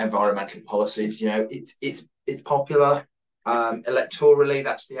environmental policies. It's popular electorally.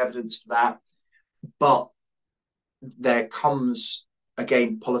 That's the evidence for that. But there comes,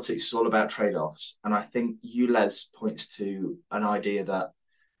 again, politics is all about trade-offs. And I think ULEZ points to an idea that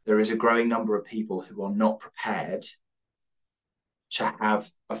there is a growing number of people who are not prepared to have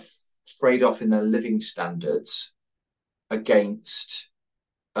a trade-off in their living standards against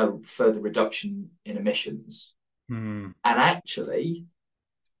a further reduction in emissions. And actually,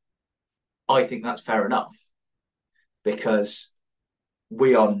 I think that's fair enough, because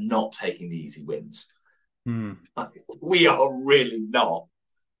we are not taking the easy wins. We are really not.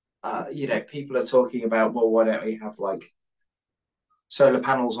 People are talking about, well, why don't we have like solar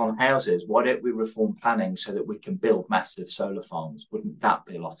panels on houses? Why don't we reform planning so that we can build massive solar farms? Wouldn't that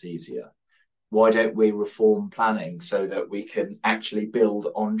be a lot easier? Why don't we reform planning so that we can actually build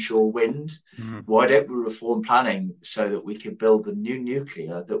onshore wind? Why don't we reform planning so that we can build the new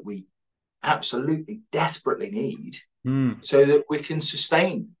nuclear that we absolutely desperately need, so that we can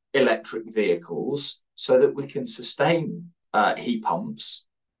sustain electric vehicles, so that we can sustain heat pumps,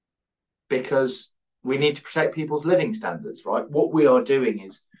 because we need to protect people's living standards, right? What we are doing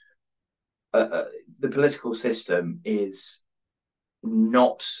is the political system is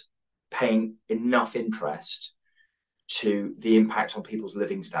not paying enough interest to the impact on people's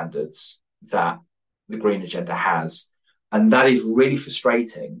living standards that the green agenda has. And that is really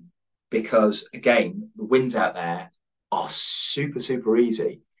frustrating, because, again, the wins out there are super, super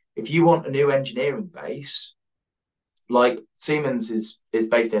easy. If you want a new engineering base, like Siemens is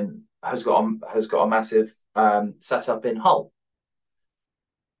based in, has got a massive setup in Hull.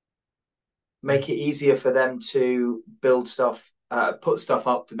 Make it easier for them to build stuff, put stuff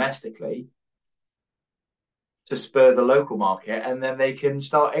up domestically to spur the local market, and then they can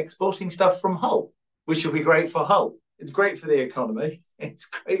start exporting stuff from Hull, which will be great for Hull. It's great for the economy. It's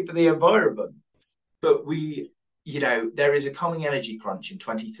great for the environment. But there is a coming energy crunch in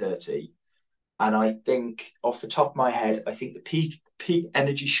 2030. And I think, off the top of my head, I think the peak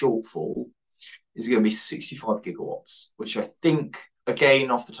energy shortfall is going to be 65 gigawatts, which I think,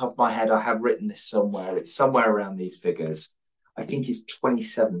 again, off the top of my head, I have written this somewhere. It's somewhere around these figures. I think is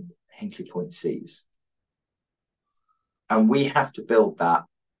 27 Hinkley Point Cs. And we have to build that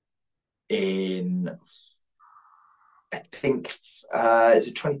in, I think, is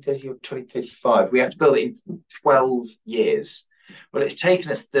it 2030 or 2035? We have to build it in 12 years. Well, it's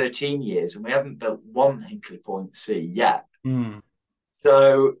taken us 13 years and we haven't built one Hinkley Point C yet. Mm.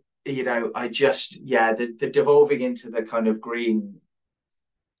 So, I just, the devolving into the kind of green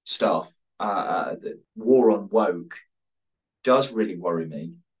stuff, the war on woke does really worry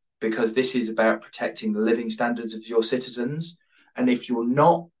me, because this is about protecting the living standards of your citizens. And if you're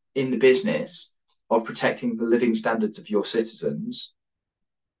not in the business of protecting the living standards of your citizens,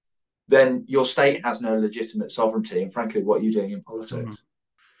 then your state has no legitimate sovereignty. And frankly, what are you doing in politics?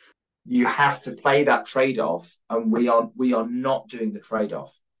 You have to play that trade-off, and we are not doing the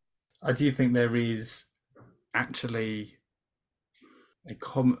trade-off. I do think there is actually a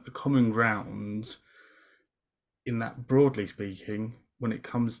common ground in that, broadly speaking, when it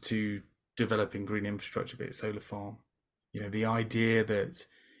comes to developing green infrastructure, be it solar farm. The idea that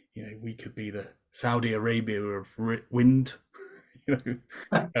we could be the Saudi Arabia of wind,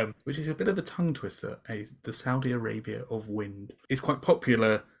 which is a bit of a tongue twister. The Saudi Arabia of wind is quite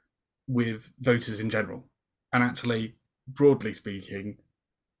popular with voters in general, and actually, broadly speaking,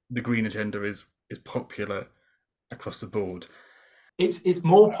 the green agenda is popular across the board. It's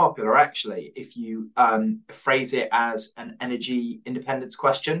more popular, actually, if you phrase it as an energy independence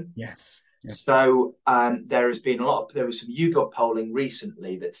question. Yes. So there was some YouGov polling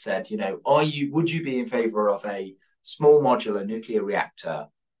recently that said, would you be in favour of a small modular nuclear reactor?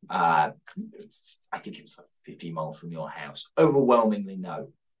 I think it was like 50 miles from your house. Overwhelmingly no.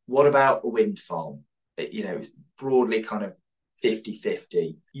 What about a wind farm? It's broadly kind of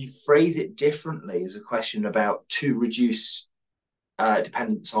 50-50. You phrase it differently as a question about to reduce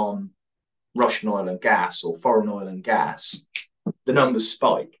dependence on Russian oil and gas or foreign oil and gas, the numbers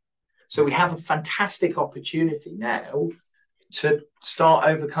spike. So we have a fantastic opportunity now to start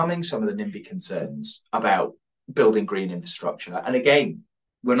overcoming some of the NIMBY concerns about building green infrastructure. And again,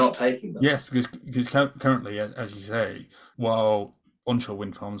 we're not taking them. Yes, because currently, as you say, while onshore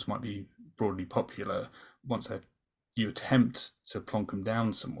wind farms might be broadly popular, once you attempt to plonk them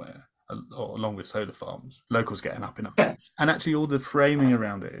down somewhere, along with solar farms, locals getting up in arms. And actually all the framing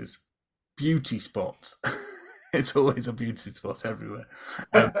around it is beauty spots. It's always a beauty spot everywhere.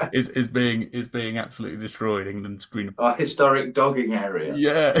 Is being absolutely destroyed. England's green. Our historic dogging area.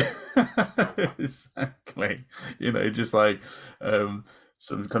 Yeah, exactly. Just like some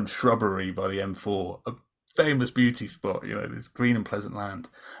kind of shrubbery by the M4, a famous beauty spot. This green and pleasant land.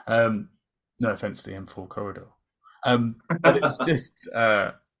 No offense to the M4 corridor, but it's just.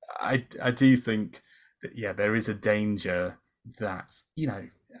 I do think that there is a danger that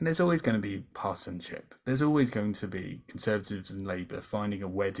and there's always going to be partisanship. There's always going to be Conservatives and Labour finding a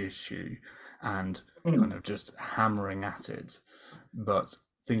wedge issue and kind of just hammering at it, but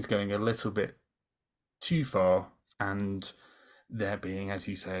things going a little bit too far, and there being, as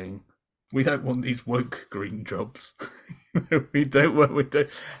you saying, we don't want these woke green jobs. We don't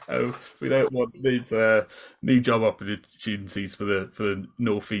want these new job opportunities for the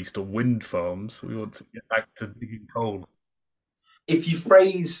northeast or wind farms. We want to get back to digging coal. If you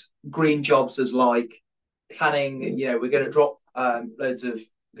phrase green jobs as like planning, we're going to drop we're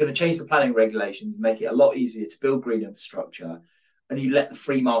going to change the planning regulations and make it a lot easier to build green infrastructure, and you let the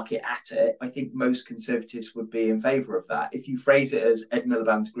free market at it, I think most Conservatives would be in favour of that. If you phrase it as Ed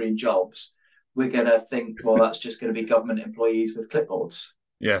Miliband's green jobs, we're going to think, well, that's just going to be government employees with clipboards.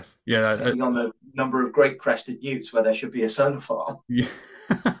 Yes, yeah. On the number of great crested newts where there should be a solar farm. Yeah.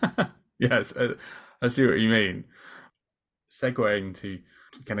 Yes, I see what you mean. Segueing to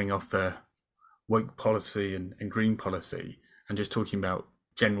getting off woke policy and green policy and just talking about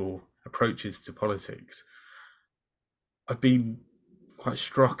general approaches to politics, I've been quite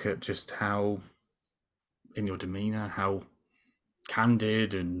struck at just how, in your demeanour, how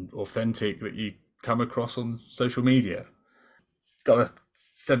candid and authentic that you come across on social media. Got a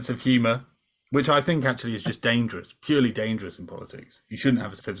sense of humour, which I think actually is just dangerous, purely dangerous in politics. You shouldn't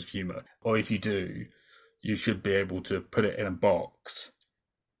have a sense of humour, or if you do, you should be able to put it in a box,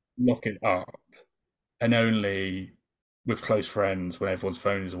 lock it up, and only with close friends when everyone's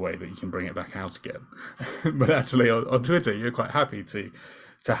phone is away that you can bring it back out again. But actually on Twitter, you're quite happy to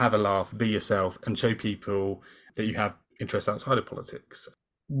have a laugh, be yourself, and show people that you have interest outside of politics.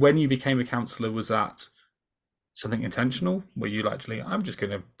 When you became a councillor, was that something intentional? Were you actually, I'm just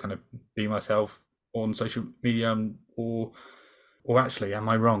going to kind of be myself on social media, or actually, am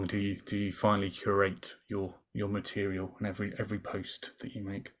I wrong? Do you finally curate your material and every post that you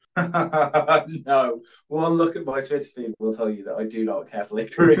make? No. One look at my Twitter feed will tell you that I do not carefully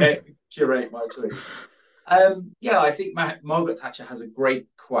curate my tweets. I think Margaret Thatcher has a great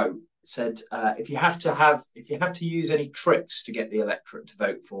quote said, if you have to use any tricks to get the electorate to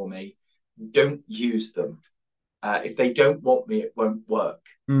vote for me, don't use them. If they don't want me, it won't work.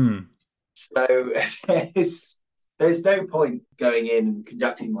 Mm. So there's no point going in and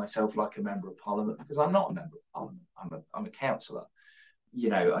conducting myself like a member of parliament, because I'm not a member of parliament. I'm a councillor.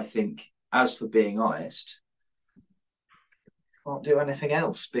 I think, as for being honest, can't do anything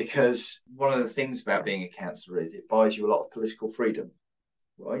else, because one of the things about being a councillor is it buys you a lot of political freedom,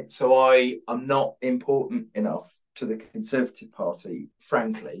 right? So I am not important enough to the Conservative Party,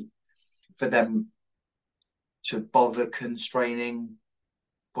 frankly, for them to bother constraining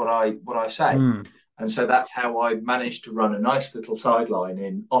what I say. Mm. And so that's how I managed to run a nice little sideline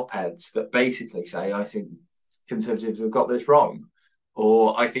in op-eds that basically say, I think Conservatives have got this wrong,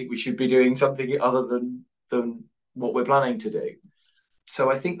 or I think we should be doing something other than what we're planning to do.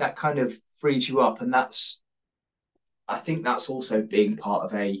 So I think that kind of frees you up, and I think that's also being part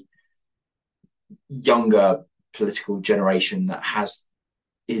of a younger political generation that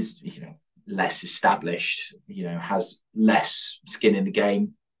is less established, has less skin in the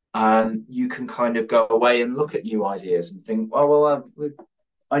game. You can kind of go away and look at new ideas and think,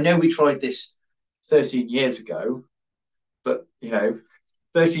 I know we tried this 13 years ago, but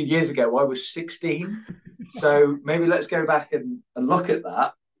 13 years ago I was 16. So maybe let's go back and look at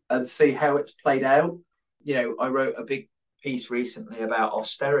that and see how it's played out. I wrote a big piece recently about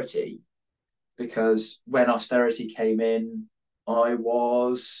austerity, because when austerity came in, I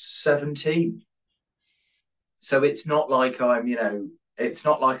was 17. So it's not like I'm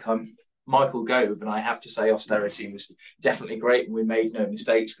Michael Gove and I have to say austerity was definitely great and we made no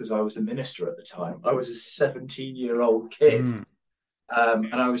mistakes because I was a minister at the time. I was a 17-year-old kid. Mm.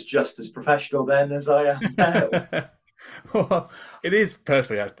 And I was just as professional then as I am now. Well, it is,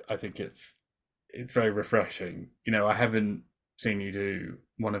 personally, I think it's very refreshing. I haven't seen you do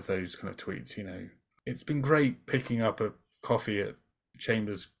one of those kind of tweets. It's been great picking up a coffee at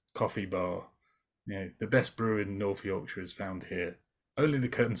Chambers Coffee Bar. The best brew in North Yorkshire is found here. Only the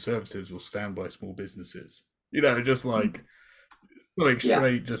Conservatives will stand by small businesses. Just like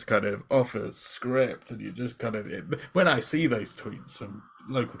straight, just kind of off a script, and you just kind of, when I see those tweets from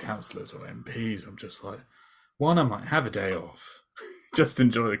local councillors or MPs, I'm just like, one, I might have a day off, just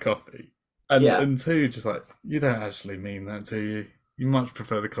enjoy the coffee, and two, just like, you don't actually mean that, do you? You much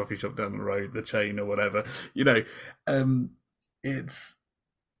prefer the coffee shop down the road, the chain or whatever,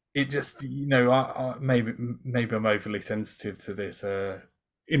 it just, I maybe I'm overly sensitive to this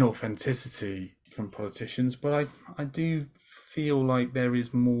inauthenticity from politicians, but I do feel like there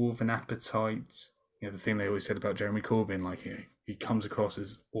is more of an appetite. The thing they always said about Jeremy Corbyn, like he comes across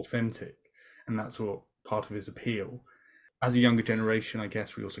as authentic, and that's what part of his appeal. As a younger generation, I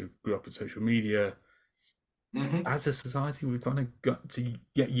guess we also grew up with social media. Mm-hmm. As a society, we've kind of got to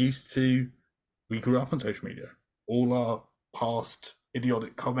get used to. We grew up on social media. All our past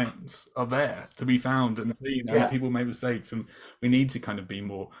idiotic comments are there to be found and seen, and people make mistakes, and we need to kind of be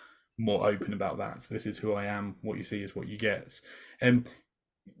more open about that. So this is who I am. What you see is what you get. And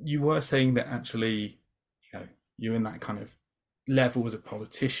you were saying that actually, you're in that kind of level as a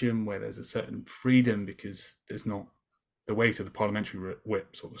politician where there's a certain freedom because there's not the weight of the parliamentary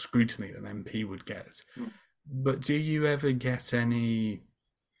whips or the scrutiny that an MP would get. But do you ever get any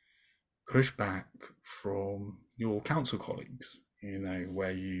pushback from your council colleagues?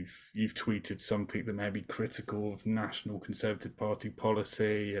 Where you've tweeted something that may be critical of National Conservative Party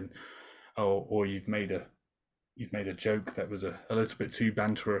policy, or you've made a joke that was a little bit too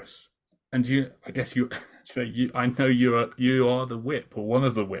banterous. And I know you are the whip, or one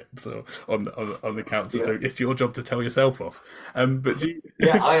of the whips on the council, so it's your job to tell yourself off. But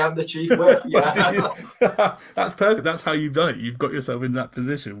I am the chief whip. Yeah, that's perfect. That's how you've done it. You've got yourself in that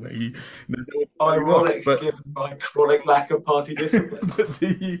position where you. Ironic, given my chronic lack of party discipline. But do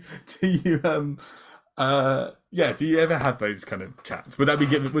you ever have those kind of chats? Would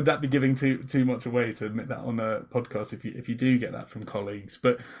that be giving too much away to admit that on a podcast if you do get that from colleagues?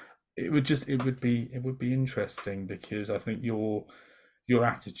 But it would be interesting, because I think your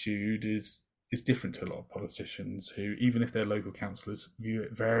attitude is different to a lot of politicians who, even if they're local councillors, view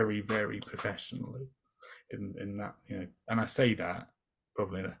it very, very professionally in that, and I say that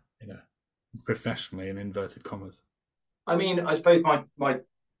probably in a professionally in inverted commas. I mean, I suppose my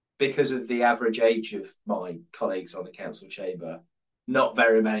because of the average age of my colleagues on the council chamber, not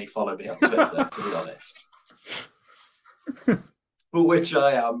very many follow me on Twitter, to be honest. For which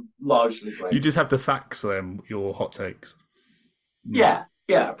I am largely grateful. You just have to fax them your hot takes. Yeah,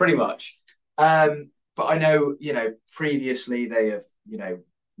 pretty much. But I know, previously they have,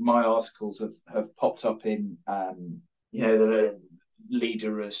 my articles have popped up in,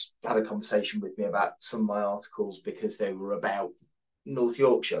 leader has had a conversation with me about some of my articles because they were about North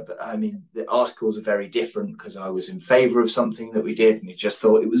Yorkshire. But I mean, the articles are very different because I was in favour of something that we did, and he just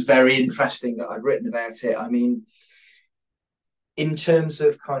thought it was very interesting that I'd written about it. I mean, in terms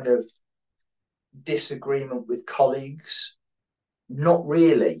of kind of disagreement with colleagues, not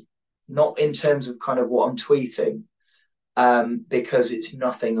really, not in terms of kind of what I'm tweeting, because it's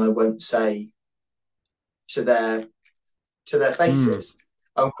nothing I won't say to their Mm. faces.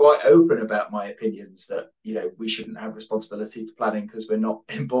 I'm quite open about my opinions that, you know, we shouldn't have responsibility for planning because we're not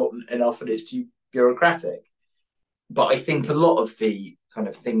important enough and it's too bureaucratic. But I think a lot of the kind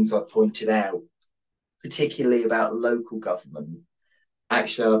of things I've pointed out, particularly about local government,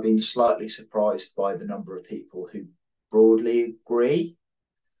 actually I've been slightly surprised by the number of people who broadly agree.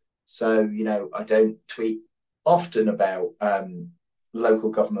 So, you know, I don't tweet often about local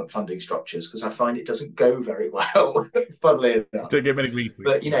government funding structures because I find it doesn't go very well, funnily enough. Don't get many retweets.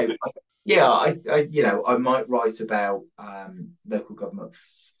 But, you know, yeah, you know, I might write about local government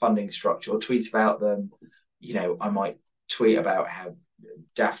funding structure or tweet about them. You know, I might tweet about how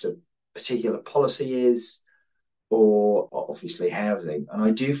daft a particular policy is, or obviously housing. And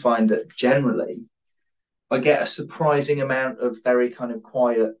I do find that generally I get a surprising amount of very kind of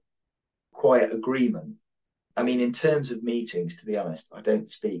quiet agreement. I mean, in terms of meetings, to be honest, I don't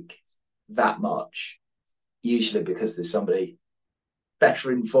speak that much, usually because there's somebody better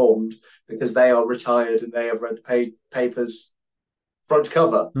informed because they are retired and they have read the papers front to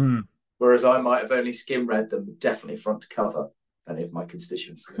cover, whereas I might have only skim read them, definitely front to cover, if any of my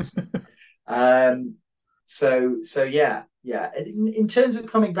constituents listen. So yeah. In terms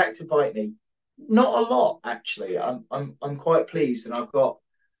of coming back to bite me, not a lot actually. I'm quite pleased, and I've got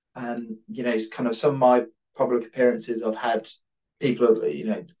you know, kind of some of my public appearances. I've had people, you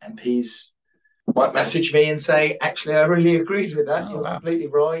know, MPs might message me and say, actually, I really agreed with that. You're completely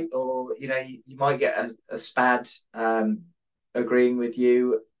right. Or, you know, you might get a SPAD agreeing with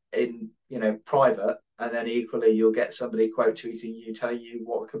you in, you know, private. And then equally, you'll get somebody quote tweeting you, telling you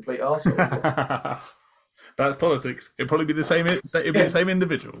what a complete arsehole. That's politics. It'd probably be the same. It'd be the same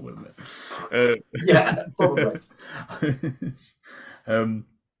individual, wouldn't it? Yeah, probably.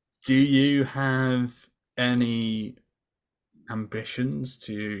 Do you have any ambitions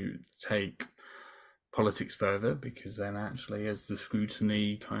to take politics further? Because then, actually, as the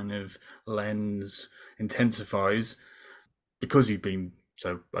scrutiny kind of lens intensifies, because you've been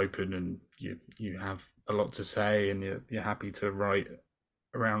so open and you have a lot to say and you're happy to write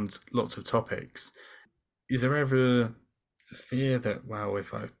around lots of topics, is there ever a fear that, well,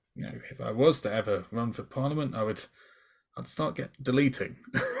 if I was to ever run for parliament, I'd start deleting.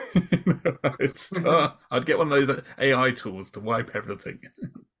 I'd get one of those AI tools to wipe everything.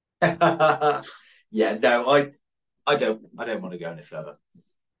 Yeah, no, I don't want to go any further.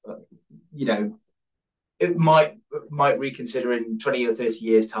 You know, it might reconsider in 20 or 30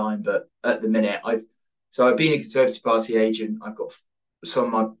 years' time, but at the minute, I've been a Conservative Party agent. I've got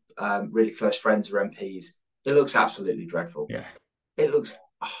some of my really close friends are MPs. It looks absolutely dreadful. Yeah, it looks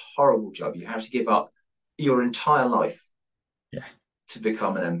a horrible job. You have to give up your entire life, yeah, to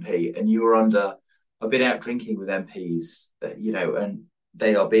become an MP, and you're under. I've been out drinking with MPs, you know, and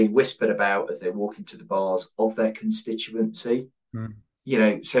they are being whispered about as they walk into the bars of their constituency. You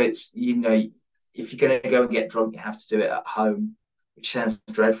know, so it's, you know, if you're going to go and get drunk, you have to do it at home, which sounds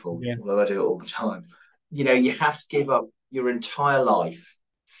dreadful, although I do it all the time. You know, you have to give up your entire life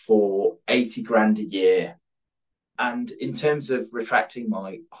for 80 grand a year. And in terms of retracting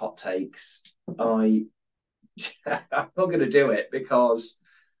my hot takes, I'm not going to do it because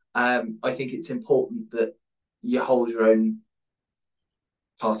I think it's important that you hold your own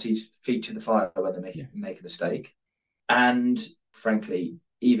party's feet to the fire when they make a mistake. And frankly,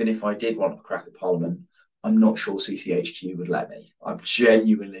 even if I did want to crack at Parliament, I'm not sure CCHQ would let me. I'm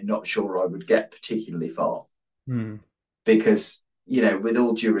genuinely not sure I would get particularly far. Because, you know, with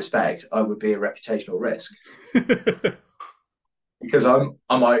all due respect, I would be a reputational risk. Because I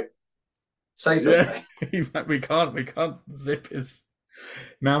might say something. Yeah, we can't zip his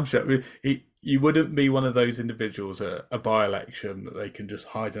mouth shut. You wouldn't be one of those individuals at a by-election that they can just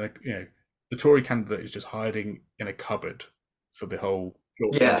hide in you know, the Tory candidate is just hiding in a cupboard for the whole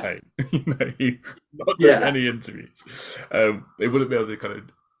campaign. You know, not doing any interviews. They wouldn't be able to kind of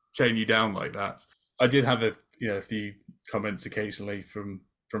chain you down like that. I did have a few comments occasionally from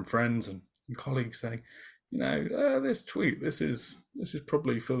friends and colleagues saying, you know, this tweet, this is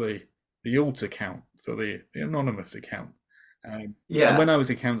probably for the alt account, for the anonymous account. And when I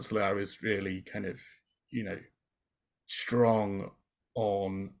was a councillor, I was really kind of, you know, strong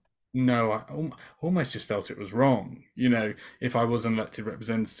on No, almost just felt it was wrong. If I was an elected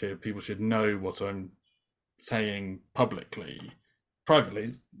representative, people should know what I'm saying publicly. Privately,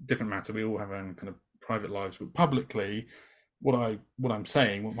 it's a different matter. We all have our own kind of private lives, but publicly, what I'm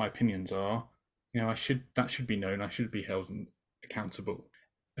saying, what my opinions are, that should be known. I should be held accountable.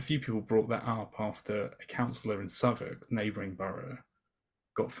 A few people brought that up after a councillor in Southwark, neighbouring borough,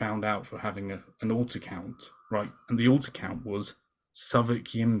 got found out for having an alt account, right? And the alt account was Southwark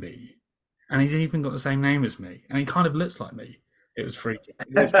Yimby. And he's even got the same name as me. And he kind of looks like me. It was freaky.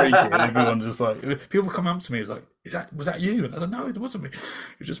 It was freaky. And everyone just like, people come up to me, it was like, was that you? And I was like, no, it wasn't me.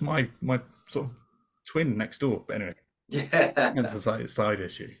 It was just my sort of twin next door. But anyway, Yeah. it's a side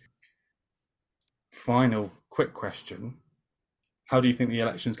issue. Final quick question. How do you think the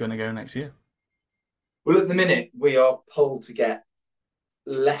election's going to go next year? Well, at the minute, we are polled to get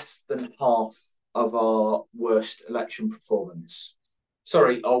less than half of our worst election performance.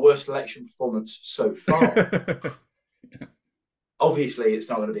 Sorry, our worst election performance so far. Obviously, it's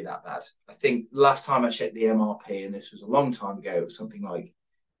not going to be that bad. I think last time I checked the MRP, and this was a long time ago, it was something like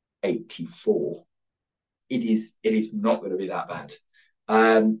 84. It is not going to be that bad.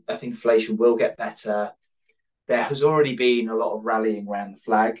 I think inflation will get better. There has already been a lot of rallying around the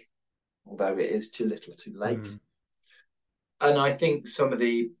flag, although it is too little too late. And I think some of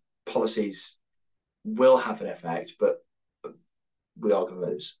the policies will have an effect, but we are going to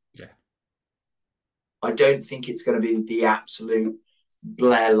lose. Yeah. I don't think it's going to be the absolute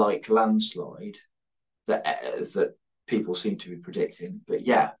Blair-like landslide that people seem to be predicting. But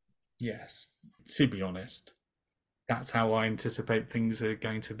yeah. Yes. To be honest, that's how I anticipate things are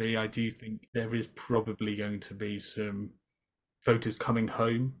going to be. I do think there is probably going to be some voters coming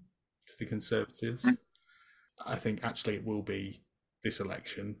home to the Conservatives. I think actually it will be this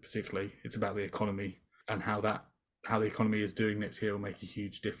election, particularly. It's about the economy, and how the economy is doing next year will make a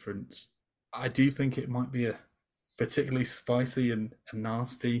huge difference. I do think it might be a particularly spicy and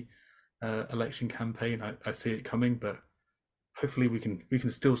nasty election campaign. I see it coming, but hopefully we can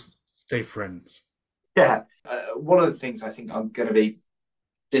still stay friends. Yeah. One of the things I think I'm going to be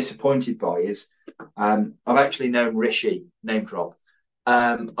disappointed by is I've actually known Rishi, name drop.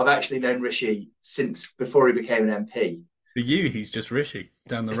 I've actually known Rishi since before he became an MP. For you, he's just Rishi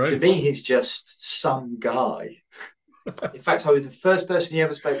down the road. To me, he's just some guy. In fact, I was the first person he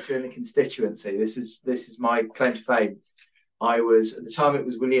ever spoke to in the constituency. This is my claim to fame. I was, at the time, it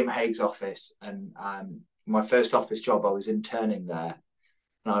was William Hague's office, and my first office job, I was interning there.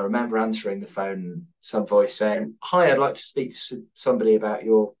 And I remember answering the phone, some voice saying, "Hi, I'd like to speak to somebody about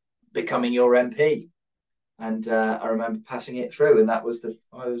your becoming your MP." And I remember passing it through, and I was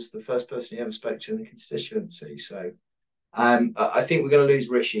the first person he ever spoke to in the constituency. So I think we're going to lose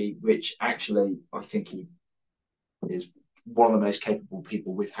Rishi, which actually I think he is one of the most capable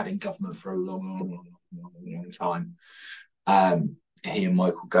people we've had in government for a long time. He and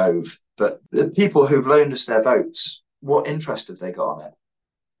Michael Gove. But the people who've loaned us their votes, what interest have they got on it?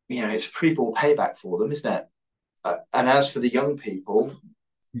 It's a pre-ball payback for them, isn't it? And as for the young people,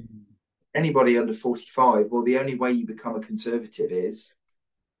 anybody under 45, well, the only way you become a Conservative is,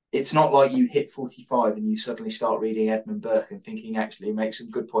 it's not like you hit 45 and you suddenly start reading Edmund Burke and thinking, actually, he makes some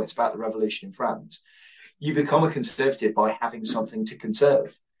good points about the revolution in France. You become a Conservative by having something to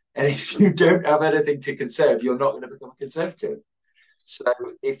conserve. And if you don't have anything to conserve, you're not going to become a Conservative. So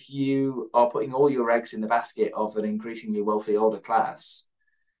if you are putting all your eggs in the basket of an increasingly wealthy older class,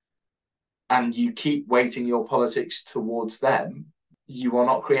 and you keep weighting your politics towards them, you are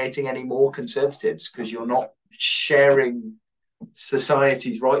not creating any more Conservatives, because you're not sharing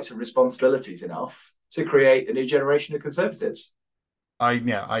society's rights and responsibilities enough to create a new generation of Conservatives.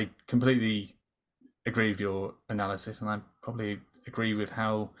 I completely agree with your analysis, and I probably agree with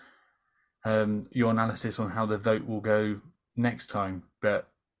how your analysis on how the vote will go next time. But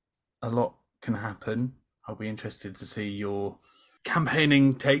a lot can happen. I'll be interested to see your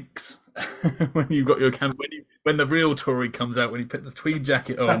campaigning takes when you've got your when the real Tory comes out, when you put the tweed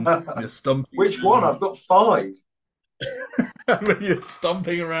jacket on and you're stomping. Which one? I've got 5. When you're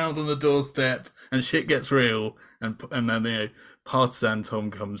stomping around on the doorstep and shit gets real, and then partisan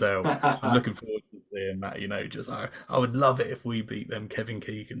Tom comes out. I'm looking forward to seeing that. Just I would love it if we beat them Kevin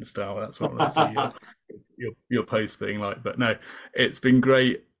Keegan style. That's what I want to see your post being like. But no, it's been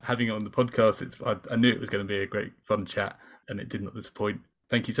great having it on the podcast. I knew it was going to be a great fun chat, and it did not disappoint.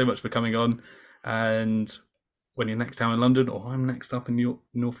 Thank you so much for coming on. And when you're next down in London, or I'm next up in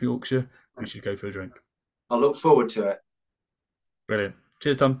North Yorkshire, we should go for a drink. I look forward to it. Brilliant.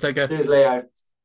 Cheers, Tom. Take care. Cheers, Leo.